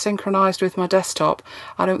 because it's synchronised with my desktop,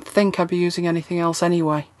 I don't think I'd be using anything else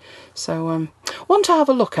anyway. So, one to have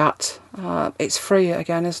a look at. It's free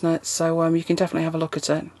again, isn't it? So you can definitely have a look at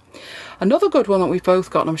it. Another good one that we've both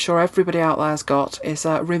got, and I'm sure everybody out there has got, is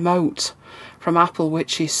Remote from Apple,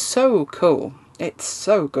 which is so cool. It's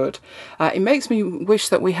so good. It makes me wish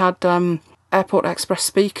that we had Airport Express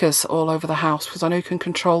speakers all over the house, because I know you can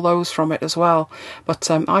control those from it as well.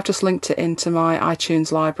 But I've just linked it into my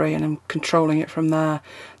iTunes library and I'm controlling it from there.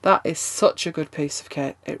 That is such a good piece of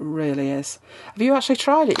kit. It really is. Have you actually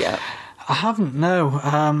tried it yet? I haven't, no.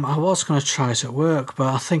 I was going to try it at work,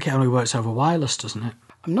 but I think it only works over wireless, doesn't it?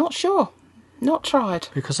 I'm not sure. Not tried.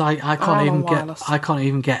 Because I can't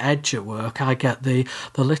even get Edge at work. I get the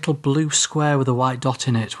little blue square with a white dot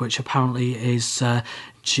in it, which apparently is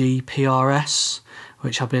GPRS,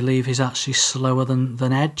 which I believe is actually slower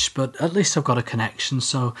than Edge, but at least I've got a connection,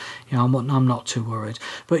 so I'm not too worried.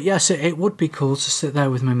 But yes, it would be cool to sit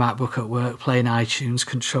there with my MacBook at work, playing iTunes,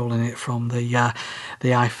 controlling it from the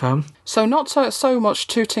iPhone. So not so much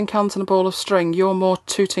 2 tin cans and a ball of string, you're more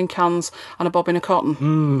 2 tin cans and a bobbin of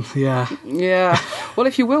cotton. Yeah. Yeah. Well,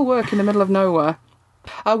 if you will work in the middle of nowhere,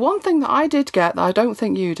 One thing that I did get that I don't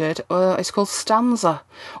think you did, is called Stanza.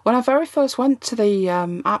 When I very first went to the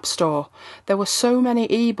App Store, there were so many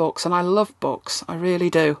ebooks, and I love books, I really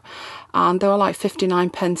do. And they were like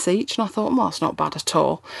 59p each, and I thought, well, that's not bad at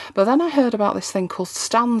all. But then I heard about this thing called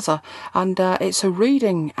Stanza, and it's a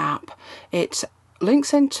reading app. It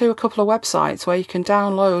links into a couple of websites where you can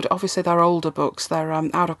download, obviously they're older books, they're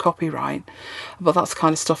out of copyright, but that's the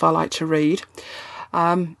kind of stuff I like to read.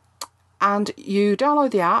 And you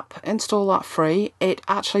download the app, install that free. It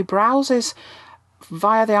actually browses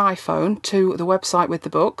via the iPhone to the website with the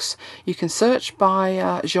books. You can search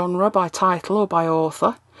by genre, by title or by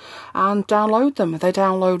author, and download them. They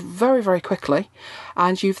download very, very quickly,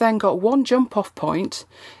 and you've then got one jump-off point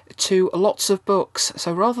to lots of books.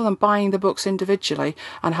 So rather than buying the books individually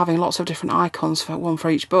and having lots of different icons for one for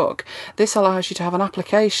each book, this allows you to have an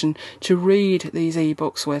application to read these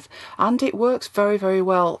ebooks with, and it works very, very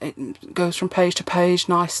well. It goes from page to page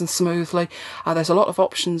nice and smoothly. There's a lot of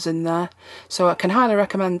options in there, so I can highly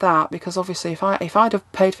recommend that, because obviously if I'd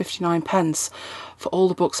have paid 59p for all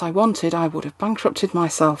the books I wanted, I would have bankrupted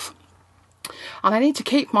myself. And I need to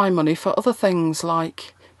keep my money for other things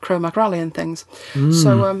like Cro-Mag Rally and things.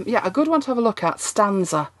 So yeah, a good one to have a look at.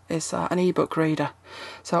 Stanza is an ebook reader.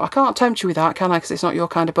 So I can't tempt you with that, can I? Because it's not your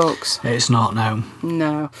kind of books. It's not, no.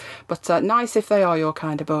 No, but nice if they are your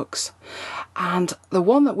kind of books. And the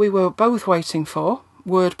one that we were both waiting for,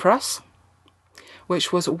 WordPress,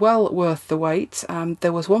 which was well worth the wait.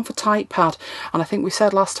 There was one for TypePad, and I think we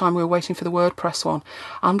said last time we were waiting for the WordPress one,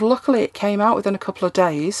 and luckily it came out within a couple of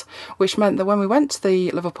days, which meant that when we went to the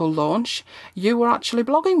Liverpool launch, you were actually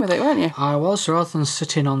blogging with it, weren't you? I was. Rather than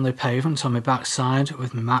sitting on the pavement on my backside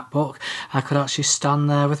with my MacBook, I could actually stand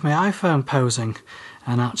there with my iPhone posing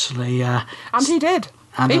and actually... and he did.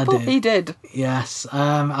 And People, I did. he did. Yes,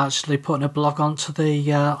 actually putting a blog onto the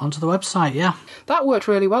website, yeah. That worked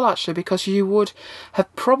really well, actually, because you would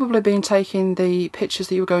have probably been taking the pictures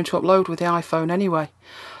that you were going to upload with the iPhone anyway.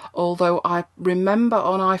 Although I remember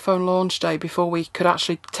on iPhone launch day, before we could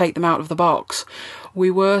actually take them out of the box,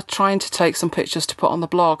 we were trying to take some pictures to put on the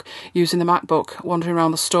blog using the MacBook, wandering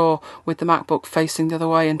around the store with the MacBook facing the other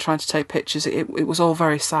way and trying to take pictures. It was all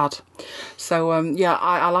very sad. So yeah,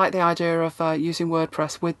 I like the idea of using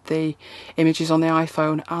WordPress with the images on the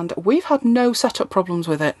iPhone, and we've had no setup problems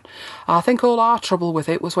with it. I think all our trouble with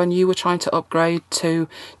it was when you were trying to upgrade to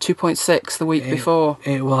 2.6 the week before.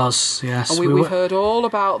 It was, yes. And we've heard all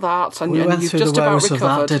about that, and, we went you've through just the about woes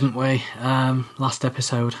recovered. of that, didn't we? Last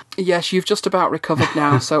episode. Yes, you've just about recovered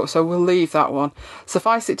now, so we'll leave that one.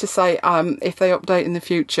 Suffice it to say, if they update in the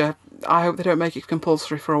future, I hope they don't make it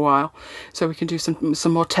compulsory for a while, so we can do some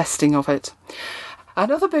more testing of it.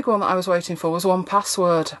 Another big one that I was waiting for was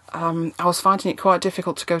 1Password. I was finding it quite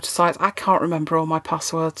difficult to go to sites. I can't remember all my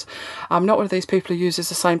passwords. I'm not one of these people who uses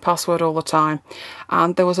the same password all the time.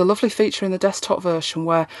 And there was a lovely feature in the desktop version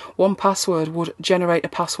where 1Password would generate a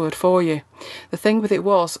password for you. The thing with it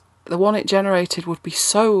was, the one it generated would be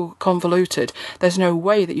so convoluted, there's no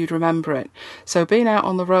way that you'd remember it. So being out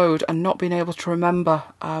on the road and not being able to remember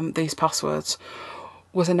these passwords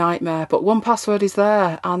was a nightmare. But 1Password is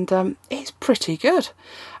there, and it's pretty good.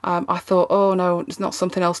 I thought, oh no, it's not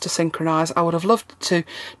something else to synchronise. I would have loved to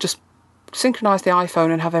just synchronise the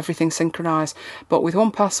iPhone and have everything synchronised, but with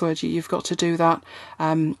 1Password you've got to do that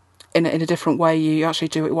in a different way. You actually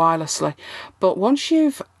do it wirelessly. But once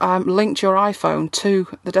you've linked your iPhone to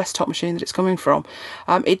the desktop machine that it's coming from,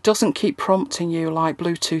 it doesn't keep prompting you like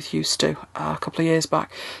Bluetooth used to a couple of years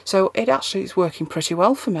back. So it actually is working pretty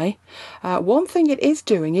well for me. One thing it is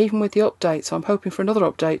doing, even with the update, so I'm hoping for another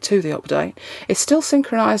update to the update, it's still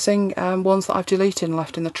synchronising ones that I've deleted and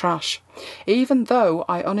left in the trash. Even though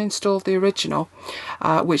I uninstalled the original,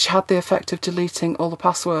 which had the effect of deleting all the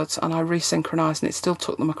passwords, and I resynchronised and it still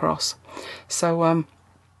took them across. So I'm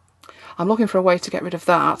looking for a way to get rid of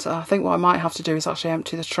that. I think what I might have to do is actually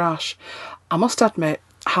empty the trash. I must admit,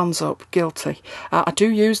 hands up, guilty. I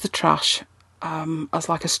do use the trash as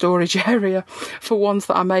like a storage area for ones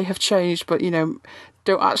that I may have changed, but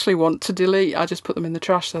don't actually want to delete. I just put them in the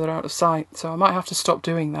trash so they're out of sight. So I might have to stop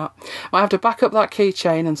doing that. Might have to back up that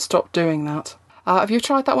keychain and stop doing that. Have you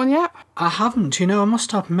tried that one yet? I haven't. I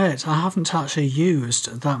must admit, I haven't actually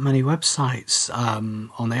used that many websites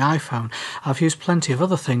on the iPhone. I've used plenty of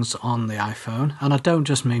other things on the iPhone, and I don't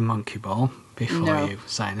just mean Monkey Ball, before you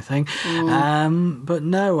say anything.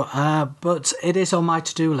 But it is on my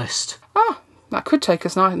to-do list. Ah, that could take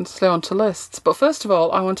us nicely onto lists. But first of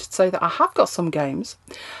all, I wanted to say that I have got some games.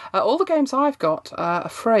 All the games I've got are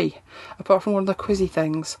free, apart from one of the quizzy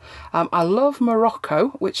things. I love Morocco,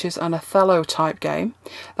 which is an Othello type game.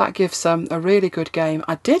 That gives a really good game.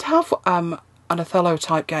 I did have a an Othello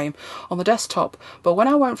type game on the desktop. But when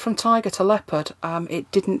I went from Tiger to Leopard, it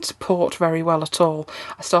didn't port very well at all.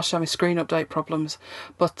 I started having screen update problems.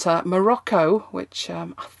 But Morocco, which I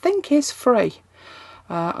think is free,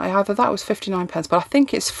 either that was 59 pence, but I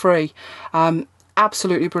think it's free.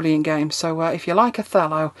 Absolutely brilliant game. So if you like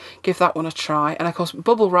Othello, give that one a try. And of course,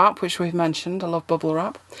 Bubble Wrap, which we've mentioned. I love Bubble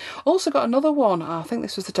Wrap. Also got another one. I think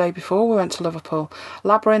this was the day before we went to Liverpool.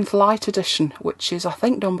 Labyrinth Light Edition, which is, I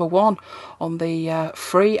think, #1 on the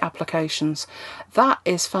free applications. That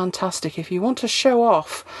is fantastic. If you want to show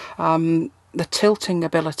off the tilting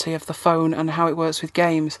ability of the phone and how it works with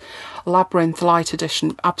games, Labyrinth Light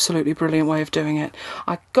Edition, absolutely brilliant way of doing it.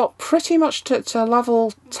 I got pretty much to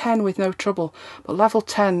level 10 with no trouble, but level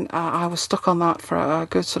 10 I was stuck on that for a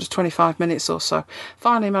good sort of 25 minutes or so.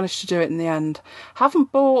 Finally managed to do it in the end.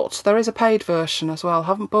 Haven't bought, there is a paid version as well,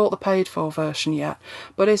 haven't bought the paid for version yet,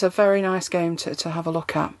 but it's a very nice game to have a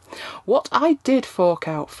look at. What I did fork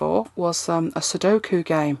out for was a Sudoku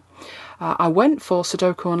game. I went for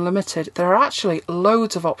Sudoku Unlimited. There are actually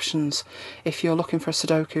loads of options if you're looking for a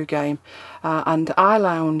Sudoku game. And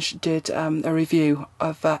iLounge did a review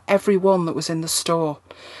of every one that was in the store.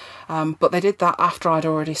 But they did that after I'd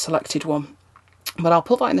already selected one. But I'll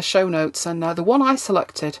put that in the show notes. And the one I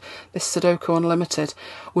selected, this Sudoku Unlimited,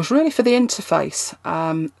 was really for the interface.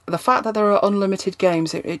 The fact that there are unlimited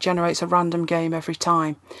games, it generates a random game every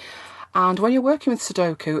time. And when you're working with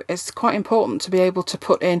Sudoku, it's quite important to be able to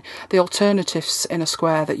put in the alternatives in a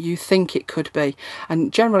square that you think it could be.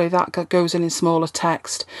 And generally that goes in smaller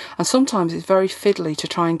text. And sometimes it's very fiddly to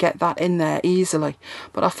try and get that in there easily.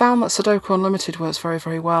 But I found that Sudoku Unlimited works very,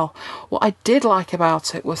 very well. What I did like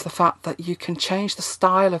about it was the fact that you can change the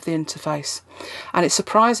style of the interface. And it's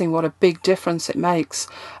surprising what a big difference it makes.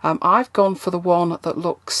 I've gone for the one that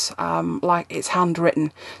looks like it's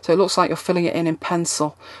handwritten. So it looks like you're filling it in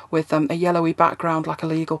pencil with a yellowy background like a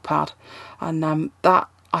legal pad. And that,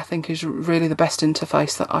 I think, is really the best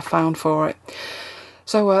interface that I found for it.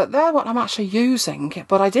 So they're what I'm actually using.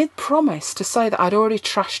 But I did promise to say that I'd already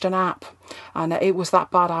trashed an app. And it was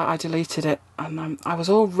that bad I deleted it. And I was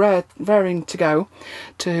all raring to go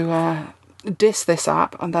to diss this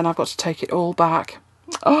app, and then I've got to take it all back.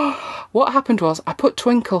 Oh, what happened was I put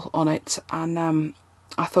Twinkle on it, and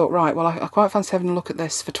I thought, right, well, I quite fancy having a look at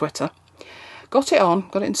this for Twitter. Got it on,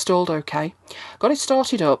 got it installed okay, got it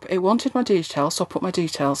started up. It wanted my details, so I put my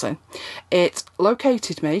details in. It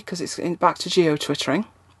located me, because it's back to geo-twittering.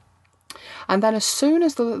 And then as soon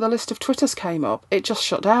as the list of Twitters came up, it just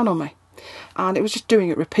shut down on me. And it was just doing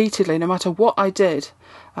it repeatedly. No matter what I did,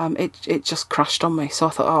 it just crashed on me. So I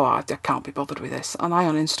thought, oh, I can't be bothered with this. And I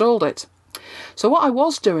uninstalled it. So what I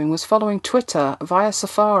was doing was following Twitter via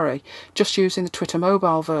Safari, just using the Twitter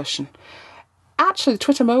mobile version. Actually, the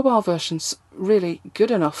Twitter mobile version's really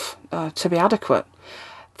good enough to be adequate.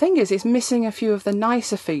 Thing is, it's missing a few of the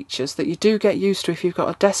nicer features that you do get used to if you've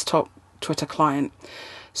got a desktop Twitter client.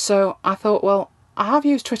 So I thought, well, I have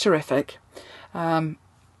used Twitterrific,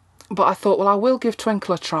 but I thought, well, I will give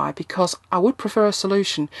Twinkle a try because I would prefer a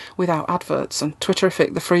solution without adverts, and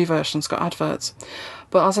Twitterrific, the free version's got adverts.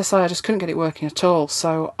 But as I say, I just couldn't get it working at all,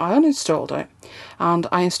 so I uninstalled it and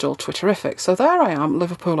I installed Twitterrific. So there I am,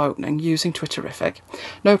 Liverpool opening, using Twitterrific.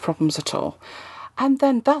 No problems at all. And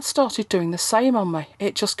then that started doing the same on me.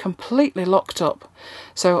 It just completely locked up.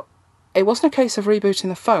 So it wasn't a case of rebooting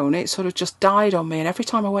the phone, it sort of just died on me, and every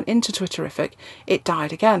time I went into Twitterrific, it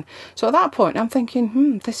died again. So at that point, I'm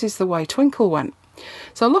thinking, this is the way Twinkle went.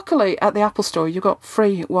 So luckily, at the Apple Store, you've got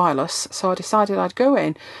free wireless, so I decided I'd go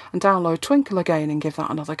in and download Twinkle again and give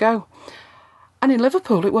that another go. And in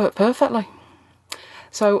Liverpool, it worked perfectly.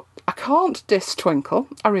 So I can't diss Twinkle.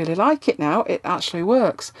 I really like it now. It actually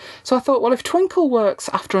works. So I thought, well, if Twinkle works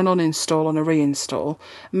after an uninstall and a reinstall,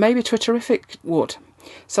 maybe Twitterrific would.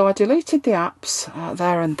 So I deleted the apps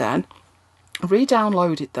there and then,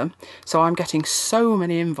 re-downloaded them, so I'm getting so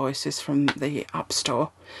many invoices from the App Store,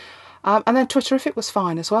 and then Twitterrific was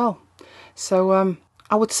fine as well. So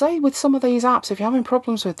I would say with some of these apps, if you're having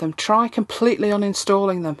problems with them, try completely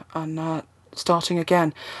uninstalling them and starting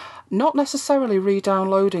again. Not necessarily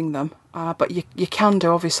re-downloading them, but you can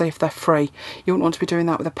do, obviously, if they're free. You wouldn't want to be doing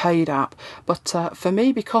that with a paid app. But for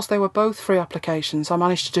me, because they were both free applications, I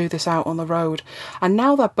managed to do this out on the road. And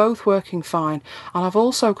now they're both working fine. And I've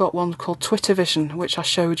also got one called Twitter Vision, which I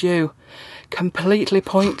showed you. Completely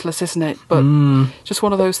pointless, isn't it? But just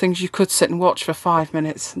one of those things you could sit and watch for 5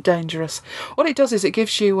 minutes. Dangerous. What it does is it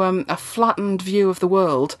gives you a flattened view of the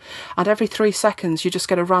world, and every 3 seconds you just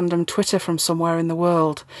get a random Twitter from somewhere in the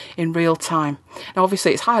world in real time. Now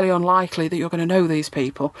obviously it's highly unlikely that you're going to know these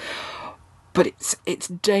people, but it's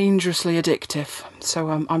dangerously addictive. So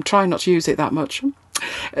I'm trying not to use it that much.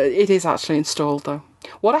 It is actually installed though.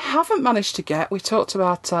 What I haven't managed to get, we talked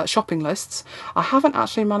about shopping lists. I haven't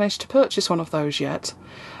actually managed to purchase one of those yet.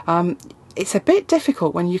 It's a bit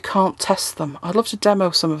difficult when you can't test them. I'd love to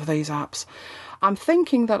demo some of these apps. I'm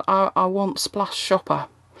thinking that I want Splash Shopper.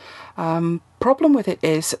 Problem with it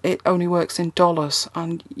is it only works in dollars,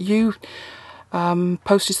 and you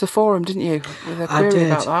posted to the forum, didn't you, with a query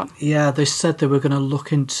about that? Yeah, they said they were going to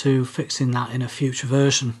look into fixing that in a future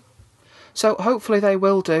version. So hopefully they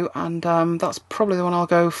will do, and that's probably the one I'll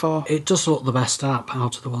go for. It does look the best app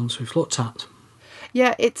out of the ones we've looked at.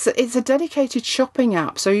 Yeah, it's a dedicated shopping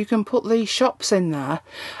app, so you can put the shops in there.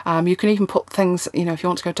 You can even put things, if you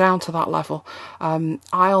want to go down to that level,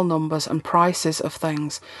 aisle numbers and prices of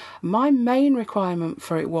things. My main requirement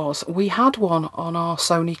for it was, we had one on our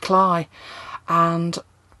Sony Cly, and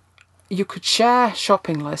you could share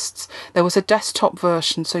shopping lists. There was a desktop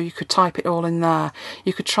version, so you could type it all in there.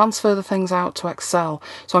 You could transfer the things out to Excel.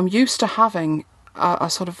 So I'm used to having a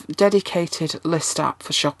sort of dedicated list app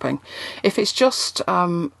for shopping. If it's just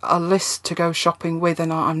a list to go shopping with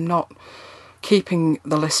and I'm not keeping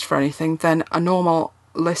the list for anything, then a normal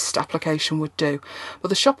list application would do. But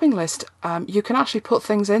the shopping list, you can actually put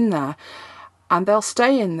things in there and they'll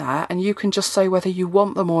stay in there, and you can just say whether you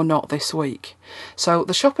want them or not this week. So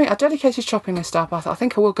a dedicated shopping list app, I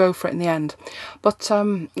think I will go for it in the end. But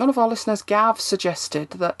one of our listeners, Gav,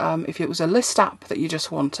 suggested that if it was a list app that you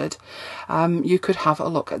just wanted, you could have a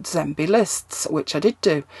look at Zenby Lists, which I did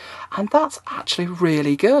do. And that's actually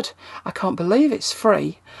really good. I can't believe it's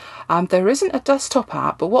free. There isn't a desktop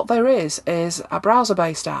app, but what there is a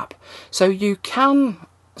browser-based app. So you can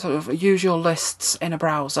sort of use your lists in a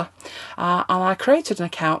browser, and I created an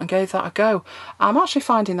account and gave that a go. I'm actually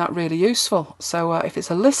finding that really useful. So if it's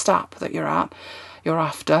a list app that you're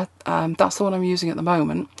after, that's the one I'm using at the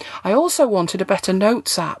moment. I also wanted a better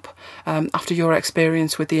notes app after your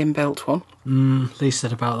experience with the inbuilt one. Least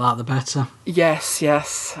said about that, the better. Yes.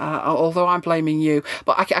 Although I'm blaming you,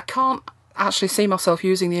 but I can't actually see myself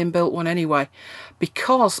using the inbuilt one anyway,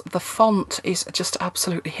 because the font is just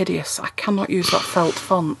absolutely hideous. I cannot use that felt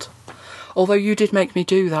font. Although you did make me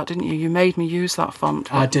do that, didn't you? You made me use that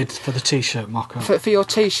font. I did, for the T-shirt mock-up. For your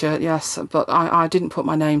T-shirt, yes, but I didn't put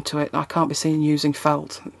my name to it. I can't be seen using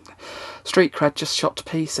felt. Street cred just shot to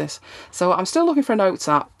pieces. So I'm still looking for a notes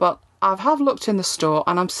app, but I have looked in the store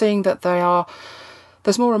and I'm seeing that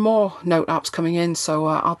there's more and more note apps coming in, so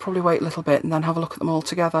I'll probably wait a little bit and then have a look at them all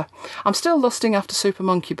together. I'm still lusting after Super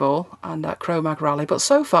Monkey Ball and Cro-Mag Rally, but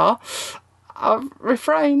so far I've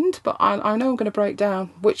refrained, but I know I'm going to break down.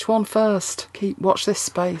 Which one first? Watch this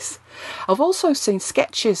space. I've also seen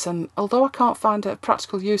Sketches, and although I can't find a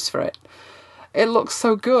practical use for it, it looks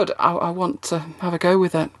so good, I want to have a go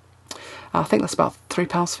with it. I think that's about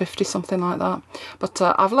 £3.50, something like that. But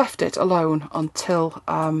I've left it alone until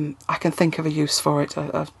I can think of a use for it,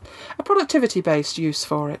 a productivity-based use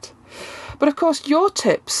for it. But of course, your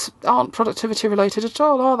tips aren't productivity related at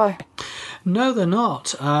all, are they? No, they're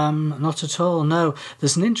not. Not at all. No,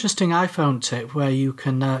 there's an interesting iPhone tip where you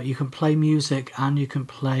can play music and you can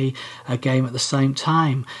play a game at the same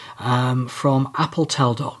time from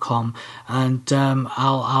appletel.com, and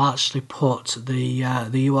I'll actually put the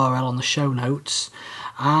URL on the show notes.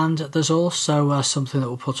 And there's also something that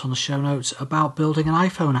we'll put on the show notes about building an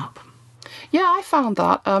iPhone app. Yeah, I found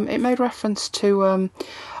that. It made reference to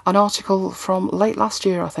an article from late last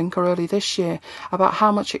year, I think, or early this year, about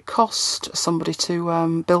how much it cost somebody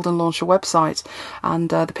to build and launch a website. And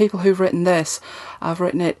the people who've written this have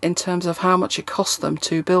written it in terms of how much it cost them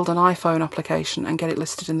to build an iPhone application and get it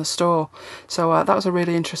listed in the store. So that was a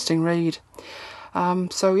really interesting read.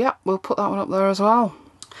 So yeah, we'll put that one up there as well.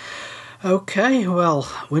 Okay,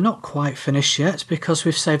 well, we're not quite finished yet because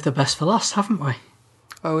we've saved the best for last, haven't we?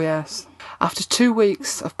 Oh yes. After 2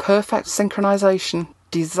 weeks of perfect synchronisation,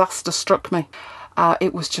 disaster struck me.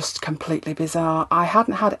 It was just completely bizarre. I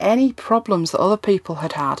hadn't had any problems that other people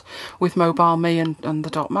had had with MobileMe and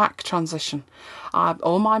the .Mac transition.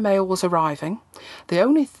 All my mail was arriving. The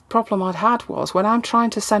only problem I'd had was when I'm trying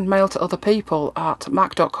to send mail to other people at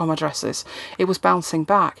mac.com addresses, it was bouncing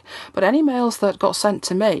back. But any mails that got sent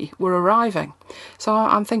to me were arriving. So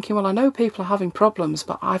I'm thinking, well, I know people are having problems,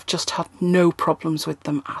 but I've just had no problems with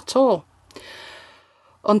them at all.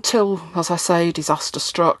 Until, as I say, disaster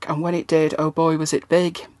struck, and when it did, oh boy, was it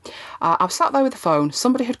big. I was sat there with the phone.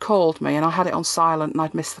 Somebody had called me, and I had it on silent, and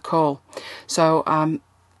I'd missed the call. So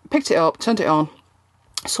picked it up, turned it on,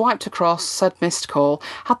 swiped across, said missed call,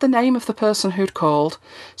 had the name of the person who'd called.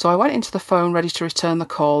 So I went into the phone ready to return the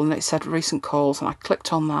call, and it said recent calls, and I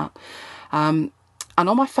clicked on that. And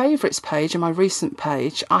on my favourites page and my recent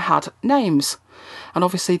page, I had names. And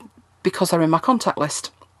obviously, because they're in my contact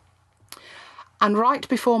list. And right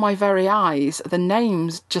before my very eyes, the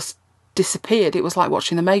names just disappeared. It was like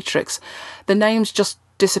watching The Matrix. The names just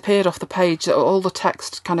disappeared off the page. All the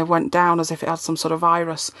text kind of went down as if it had some sort of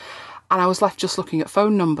virus. And I was left just looking at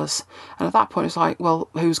phone numbers. And at that point, it's like, well,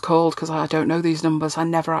 who's called? Because I don't know these numbers. I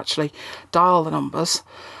never actually dial the numbers.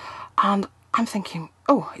 And I'm thinking,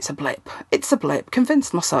 oh, it's a blip. It's a blip.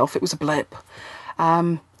 Convinced myself it was a blip.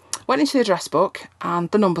 Went into the address book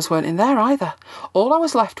and the numbers weren't in there either. All I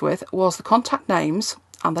was left with was the contact names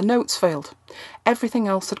and the notes field. Everything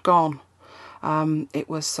else had gone. It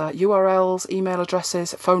was URLs, email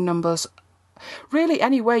addresses, phone numbers. Really,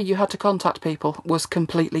 any way you had to contact people was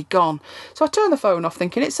completely gone. So I turned the phone off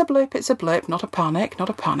thinking, it's a blip, not a panic, not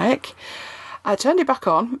a panic. I turned it back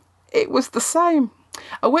on. It was the same.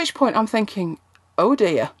 At which point I'm thinking, oh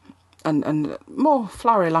dear. And more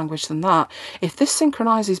flowery language than that. If this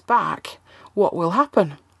synchronises back, what will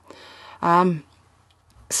happen?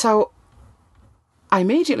 So I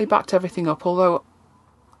immediately backed everything up, although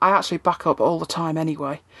I actually back up all the time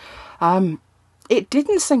anyway. It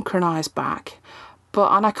didn't synchronise back,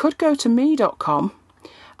 and I could go to me.com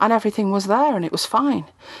and everything was there and it was fine.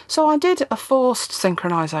 So I did a forced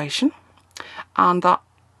synchronisation and that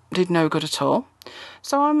did no good at all.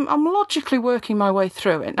 So I'm logically working my way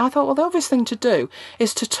through it. And I thought, well, the obvious thing to do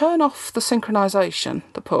is to turn off the synchronisation,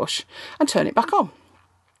 the push, and turn it back on.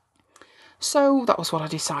 So that was what I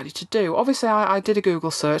decided to do. Obviously, I did a Google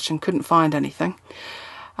search and couldn't find anything.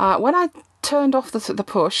 When I turned off the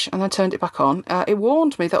push and then turned it back on, it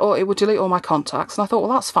warned me that it would delete all my contacts. And I thought,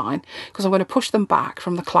 well, that's fine, because I'm going to push them back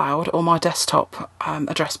from the cloud or my desktop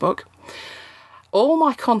address book. All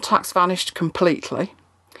my contacts vanished completely.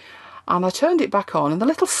 And I turned it back on and the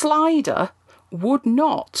little slider would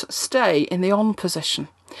not stay in the on position.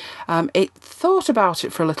 It thought about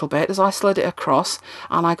it for a little bit as I slid it across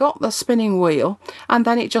and I got the spinning wheel and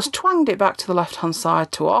then it just twanged it back to the left hand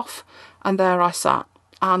side to off and there I sat.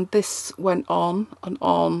 And this went on and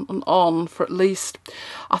on and on for at least,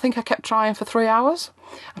 I think I kept trying for 3 hours.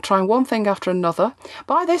 I'm trying one thing after another.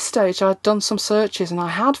 By this stage I'd done some searches and I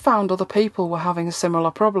had found other people were having a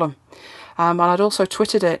similar problem. And I'd also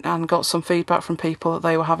Twittered it and got some feedback from people that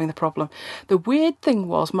they were having the problem. The weird thing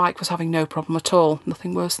was Mike was having no problem at all.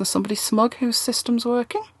 Nothing worse than somebody smug whose system's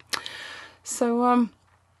working. So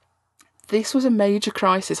this was a major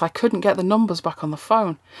crisis. I couldn't get the numbers back on the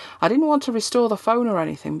phone. I didn't want to restore the phone or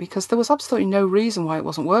anything because there was absolutely no reason why it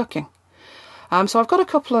wasn't working. So I've got a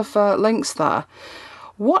couple of links there.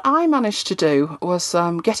 What I managed to do was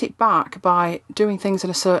get it back by doing things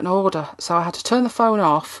in a certain order. So I had to turn the phone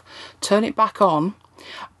off, turn it back on,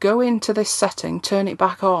 go into this setting, turn it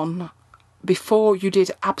back on before you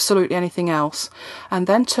did absolutely anything else, and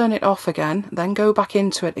then turn it off again, then go back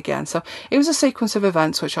into it again. So it was a sequence of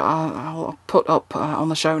events which I'll put up on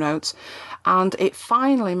the show notes. And it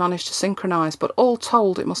finally managed to synchronise, but all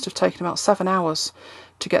told it must have taken about 7 hours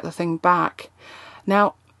to get the thing back.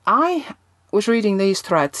 Now, I was reading these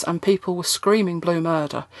threads and people were screaming blue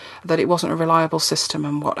murder, that it wasn't a reliable system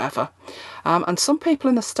and whatever. And some people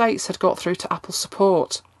in the States had got through to Apple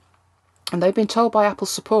support. And they'd been told by Apple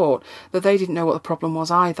support that they didn't know what the problem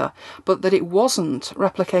was either, but that it wasn't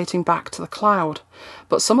replicating back to the cloud.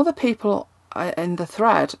 But some of the people in the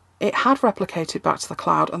thread, it had replicated back to the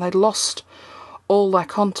cloud and they'd lost all their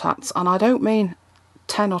contacts. And I don't mean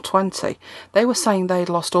 10 or 20. They were saying they'd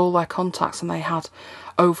lost all their contacts and they had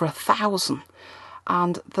over 1,000,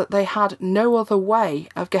 and that they had no other way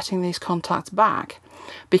of getting these contacts back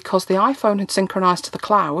because the iPhone had synchronised to the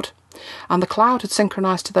cloud and the cloud had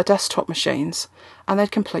synchronised to their desktop machines and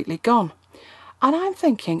they'd completely gone. And I'm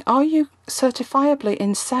thinking, are you certifiably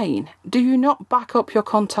insane? Do you not back up your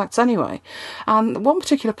contacts anyway? And one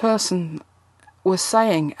particular person was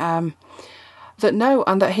saying that no,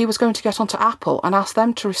 and that he was going to get onto Apple and ask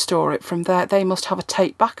them to restore it from there. They must have a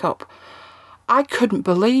tape backup. I couldn't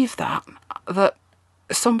believe that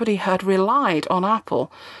somebody had relied on Apple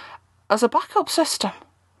as a backup system.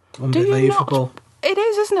 Unbelievable. It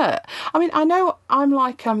is, isn't it? I mean, I know I'm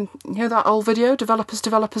like, that old video,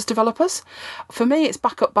 developers. For me, it's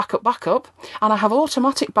backup, and I have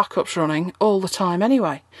automatic backups running all the time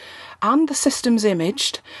anyway. And the system's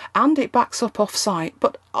imaged, and it backs up off-site.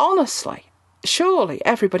 But honestly, surely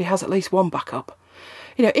everybody has at least one backup.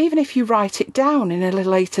 You know, even if you write it down in a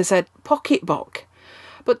little A to Z pocketbook.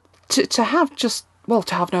 But to have just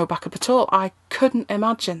to have no backup at all. I couldn't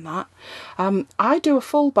imagine that. I do a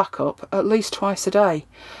full backup at least twice a day,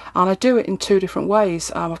 and I do it in two different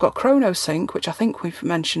ways. I've got ChronoSync, which I think we've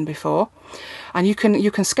mentioned before, and you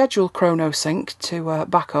can schedule ChronoSync to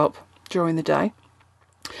back up during the day.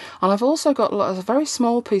 And I've also got a very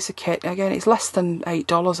small piece of kit, again it's less than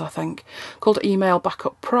 $8 I think, called Email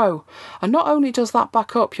Backup Pro. And not only does that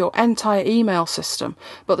back up your entire email system,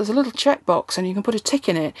 but there's a little checkbox and you can put a tick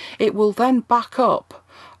in it. It will then back up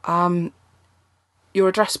your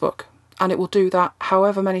address book, and it will do that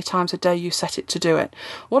however many times a day you set it to do it.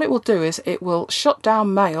 What it will do is it will shut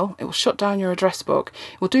down mail, it will shut down your address book,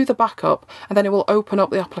 it will do the backup, and then it will open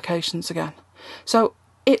up the applications again. So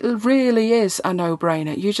it really is a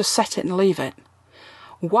no-brainer. You just set it and leave it.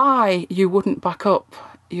 Why you wouldn't back up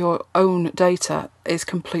your own data is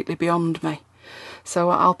completely beyond me.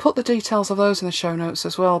 So I'll put the details of those in the show notes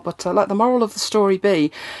as well, but let the moral of the story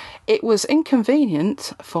be, it was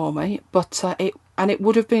inconvenient for me, but it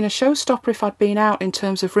would have been a showstopper if I'd been out in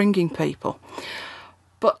terms of ringing people.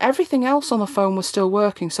 But everything else on the phone was still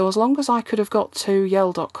working, so as long as I could have got to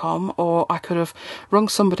Yell.com, or I could have rung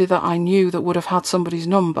somebody that I knew that would have had somebody's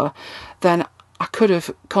number, then I could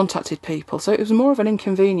have contacted people. So it was more of an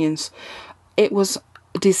inconvenience. It was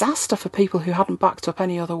a disaster for people who hadn't backed up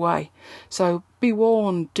any other way. So be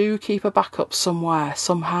warned, do keep a backup somewhere,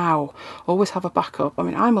 somehow. Always have a backup. I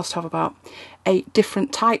mean, I must have about 8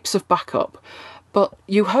 different types of backup. But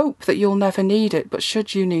you hope that you'll never need it, but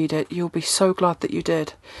should you need it, you'll be so glad that you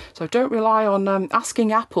did. So don't rely on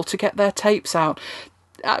asking Apple to get their tapes out.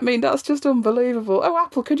 I mean, that's just unbelievable. Oh,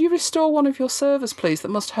 Apple, could you restore one of your servers, please, that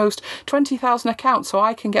must host 20,000 accounts so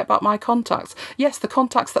I can get back my contacts? Yes, the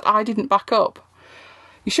contacts that I didn't back up.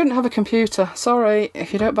 You shouldn't have a computer. Sorry,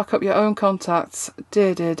 if you don't back up your own contacts.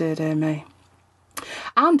 Dear, dear, dear, dear me.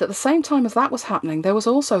 And at the same time as that was happening, there was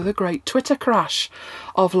also the great Twitter crash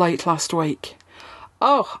of late last week.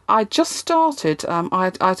 Oh, I just started.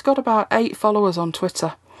 I'd got about 8 followers on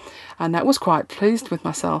Twitter, and I was quite pleased with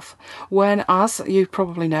myself. When, as you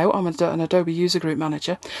probably know, I'm an Adobe User Group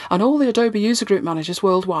Manager, and all the Adobe User Group Managers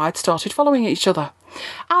worldwide started following each other.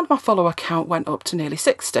 And my follower count went up to nearly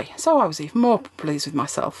 60, so I was even more pleased with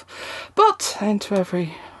myself. But into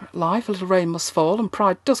every life, a little rain must fall, and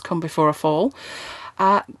pride does come before a fall.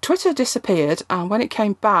 Twitter disappeared, and when it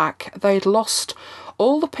came back, they'd lost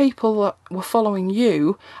all the people that were following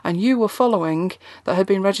you and you were following that had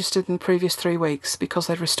been registered in the previous 3 weeks, because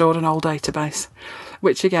they'd restored an old database.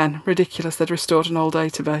 Which, again, ridiculous, they'd restored an old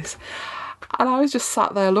database. And I was just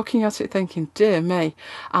sat there looking at it thinking, dear me.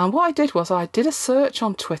 And what I did was I did a search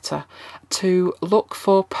on Twitter to look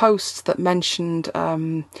for posts that mentioned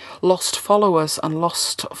lost followers and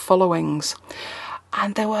lost followings.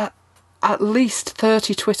 And there were at least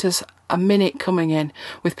 30 Twitters a minute coming in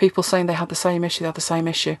with people saying they had the same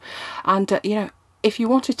issue, And, if you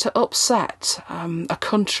wanted to upset a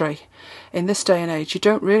country in this day and age, you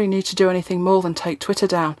don't really need to do anything more than take Twitter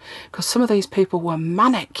down, because some of these people were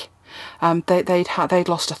manic. They'd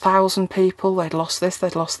lost 1,000 people, they'd lost this,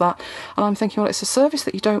 they'd lost that, and I'm thinking, well, it's a service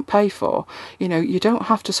that you don't pay for. You don't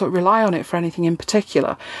have to sort of rely on it for anything in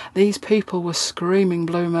particular. These people were screaming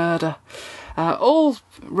blue murder. All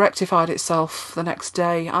rectified itself the next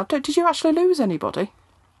day. Did you actually lose anybody?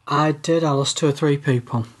 I did. I lost 2 or 3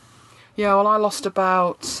 people. Yeah, well, I lost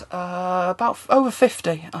about over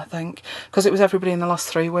 50, I think, because it was everybody in the last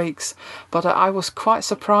 3 weeks. But I was quite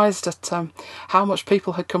surprised at how much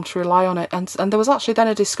people had come to rely on it. And there was actually then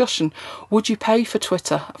a discussion, would you pay for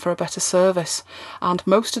Twitter for a better service? And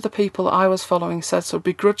most of the people that I was following said so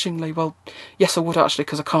begrudgingly, well, yes, I would actually,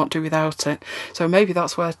 because I can't do without it. So maybe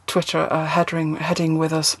that's where Twitter are heading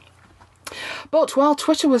with us. But while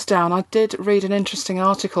Twitter was down, I did read an interesting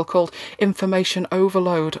article called Information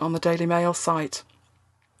Overload on the Daily Mail site.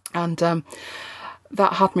 And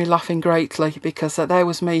that had me laughing greatly, because there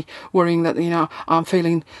was me worrying that, I'm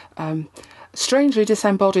feeling strangely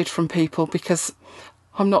disembodied from people because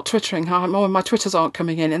I'm not twittering, my Twitters aren't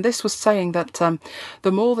coming in. And this was saying that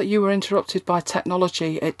the more that you were interrupted by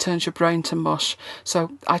technology, it turns your brain to mush. So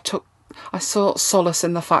I saw solace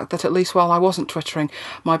in the fact that at least while I wasn't twittering,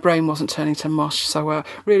 my brain wasn't turning to mush. So a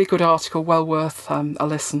really good article, well worth a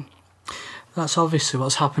listen. That's obviously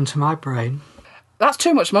what's happened to my brain. That's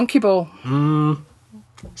too much monkey ball.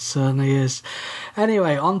 Certainly is.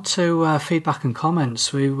 Anyway, on to feedback and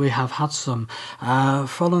comments. We have had some.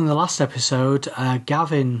 Following the last episode,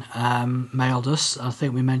 Gavin mailed us, I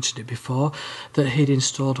think we mentioned it before, that he'd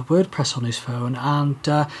installed WordPress on his phone,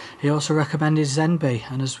 and he also recommended Zenby,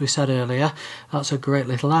 and as we said earlier, that's a great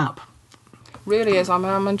little app. Really is.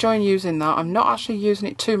 I'm enjoying using that. I'm not actually using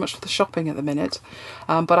it too much for the shopping at the minute,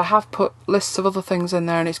 but I have put lists of other things in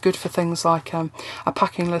there, and it's good for things like a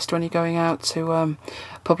packing list when you're going out to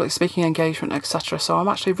public speaking engagement, etc. So I'm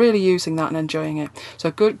actually really using that and enjoying it.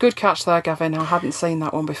 So good catch there, Gavin. I hadn't seen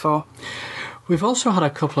that one before. We've also had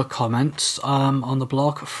a couple of comments on the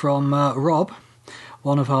blog from Rob,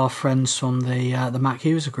 one of our friends from the Mac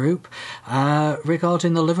user group,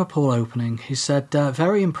 regarding the Liverpool opening. He said,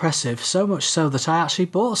 very impressive, so much so that I actually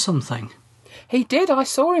bought something. He did. I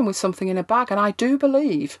saw him with something in a bag, and I do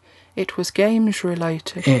believe it was games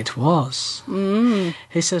related. It was.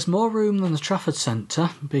 He says more room than the Trafford Centre,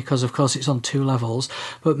 because of course it's on 2 levels,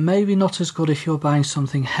 but maybe not as good if you're buying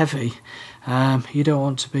something heavy. You don't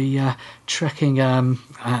want to be trekking an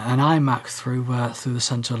iMac through the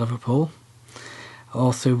centre of Liverpool.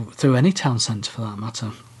 Or through any town centre for that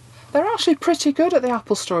matter. They're actually pretty good at the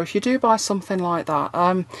Apple Store if you do buy something like that.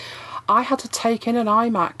 I had to take in an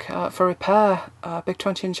iMac for repair, a big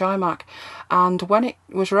 20-inch iMac, and when it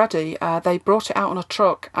was ready, they brought it out on a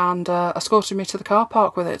truck and escorted me to the car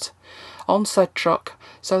park with it on said truck.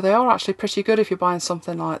 So they are actually pretty good if you're buying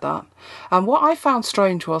something like that. And what I found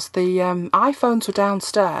strange was the iPhones were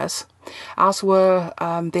downstairs, as were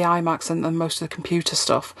the iMacs and most of the computer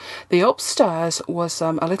stuff. The upstairs was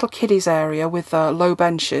a little kiddies area with low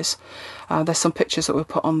benches. There's some pictures that we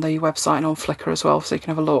put on the website and on Flickr as well, so you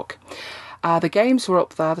can have a look. The games were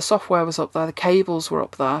up there, the software was up there, the cables were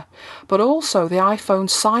up there, but also the iPhone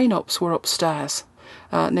sign-ups were upstairs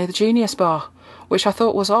near the Genius Bar, which I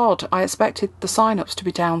thought was odd. I expected the sign-ups to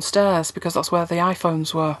be downstairs because that's where the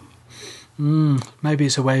iPhones were. Maybe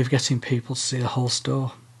it's a way of getting people to see the whole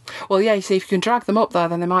store. Well, yeah, you see, if you can drag them up there,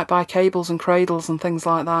 then they might buy cables and cradles and things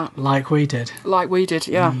like that. Like we did. Like we did,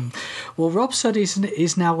 yeah. Well, Rob said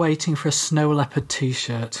he's now waiting for a Snow Leopard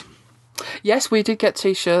t-shirt. Yes, we did get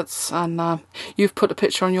t-shirts, and you've put a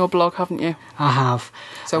picture on your blog, haven't you? I have.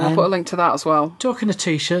 So we'll put a link to that as well. Talking of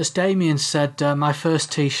t-shirts, Damien said my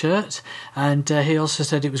first t-shirt, and he also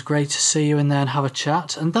said it was great to see you in there and have a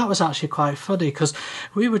chat, and that was actually quite funny because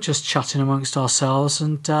we were just chatting amongst ourselves,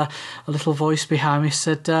 and a little voice behind me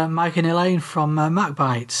said Mike and Elaine from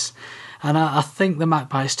MacBites, and I think the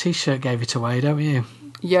MacBites t-shirt gave it away, don't you?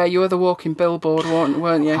 Yeah, you were the walking billboard,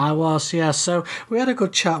 weren't you? I was, yeah. So we had a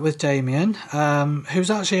good chat with Damien,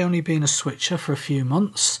 who's actually only been a switcher for a few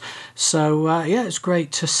months. So, yeah, it's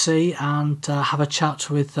great to see and have a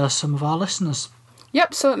chat with some of our listeners.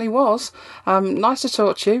 Yep, certainly was. Nice to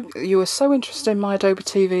talk to you. You were so interested in my Adobe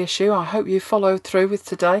TV issue. I hope you followed through with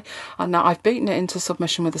today. And now I've beaten it into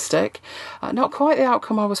submission with a stick. Not quite the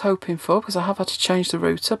outcome I was hoping for because I have had to change the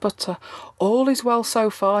router, but all is well so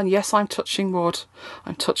far. And yes, I'm touching wood.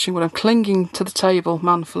 I'm clinging to the table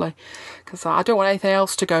manfully because I don't want anything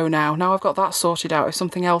else to go now. Now I've got that sorted out. If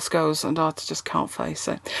something else goes, and I just can't face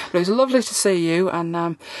it. But it was lovely to see you.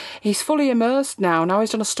 And he's fully immersed now. Now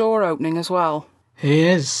he's done a store opening as well. He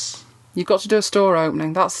is. You've got to do a store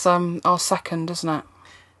opening. That's our second, isn't it?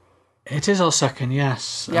 It is our second,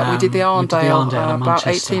 yes. Yeah, we did the Arndale about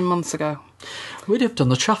Manchester. 18 months ago. We'd have done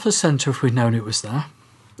the Trafford Centre if we'd known it was there.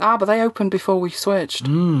 But they opened before we switched.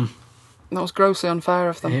 That was grossly unfair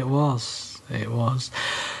of them. It was.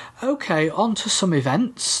 Okay, on to some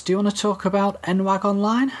events. Do you want to talk about NWAG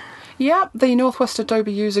Online? Yeah, the Northwest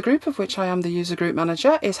Adobe User Group, of which I am the User Group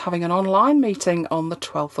Manager, is having an online meeting on the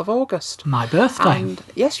 12th of August. My birthday. And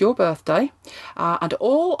yes, your birthday. And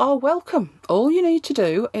all are welcome. All you need to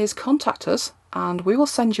do is contact us and we will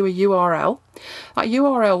send you a URL. That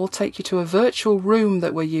URL will take you to a virtual room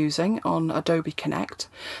that we're using on Adobe Connect.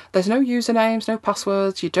 There's no usernames, no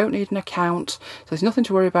passwords, you don't need an account, so there's nothing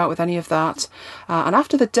to worry about with any of that. And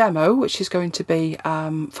after the demo, which is going to be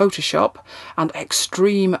Photoshop and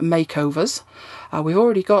extreme makeovers, we've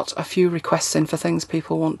already got a few requests in for things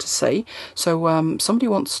people want to see. So somebody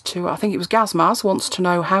wants to, I think it was Gazmaz, wants to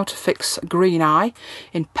know how to fix green eye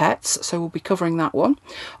in pets, so we'll be covering that one.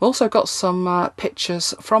 I've also got some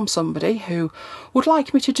pictures from somebody who would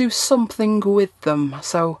like me to do something with them.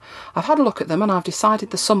 So I've had a look at them and I've decided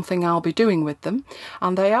there's something I'll be doing with them.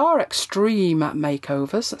 And they are extreme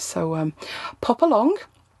makeovers, so pop along.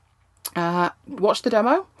 Watch the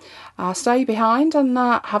demo, stay behind and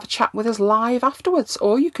have a chat with us live afterwards,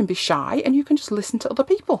 or you can be shy and you can just listen to other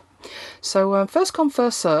people. So first come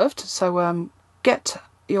first served, so get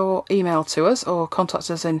your email to us or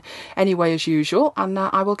contact us in any way as usual, and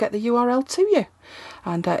I will get the URL to you.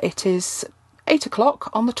 And it is 8 o'clock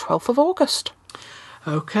on the 12th of August.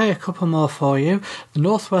 Okay, a couple more for you. The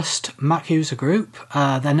Northwest Mac User Group,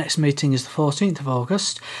 their next meeting is the 14th of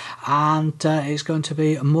August, and it's going to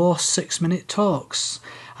be more 6-minute talks.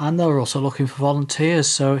 and they're also looking for volunteers.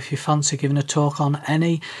 So if you fancy giving a talk on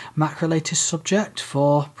any Mac-related subject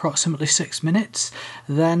for approximately 6 minutes,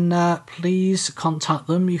 then please contact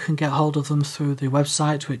them. You can get hold of them through the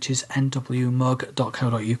website, which is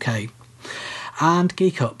nwmug.co.uk. And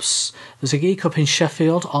Geek Ups. There's a Geek Up in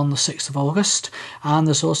Sheffield on the 6th of August, and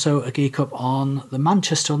there's also a Geek Up on the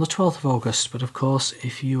Manchester on the 12th of August. But of course,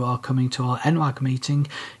 if you are coming to our NWAG meeting,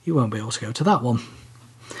 you won't be able to go to that one.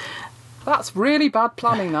 That's really bad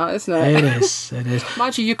planning, that, isn't it? It is, it is.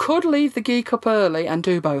 Mind you could leave the Geek Up early and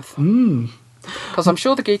do both. Because I'm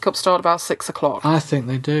sure the Geek Up start about 6 o'clock. I think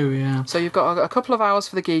they do, yeah. So you've got a couple of hours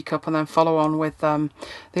for the Geek Up and then follow on with the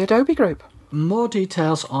Adobe group. More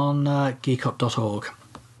details on geekup.org.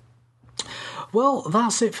 Well,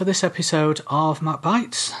 that's it for this episode of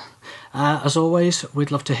MacBites. As always,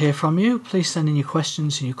 we'd love to hear from you. Please send in your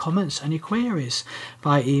questions and your comments and your queries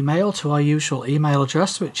by email to our usual email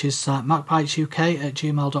address, which is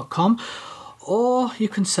macbitesuk@gmail.com, or you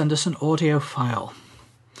can send us an audio file.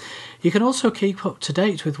 You can also keep up to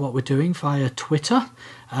date with what we're doing via Twitter.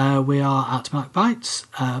 We are at MacBites.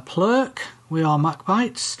 Plurk, we are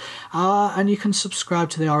MacBites. And you can subscribe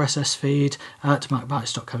to the RSS feed at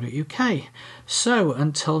macbites.co.uk. So,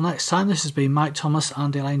 until next time, this has been Mike Thomas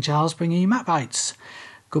and Elaine Giles bringing you MacBites.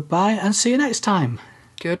 Goodbye and see you next time.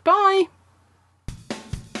 Goodbye.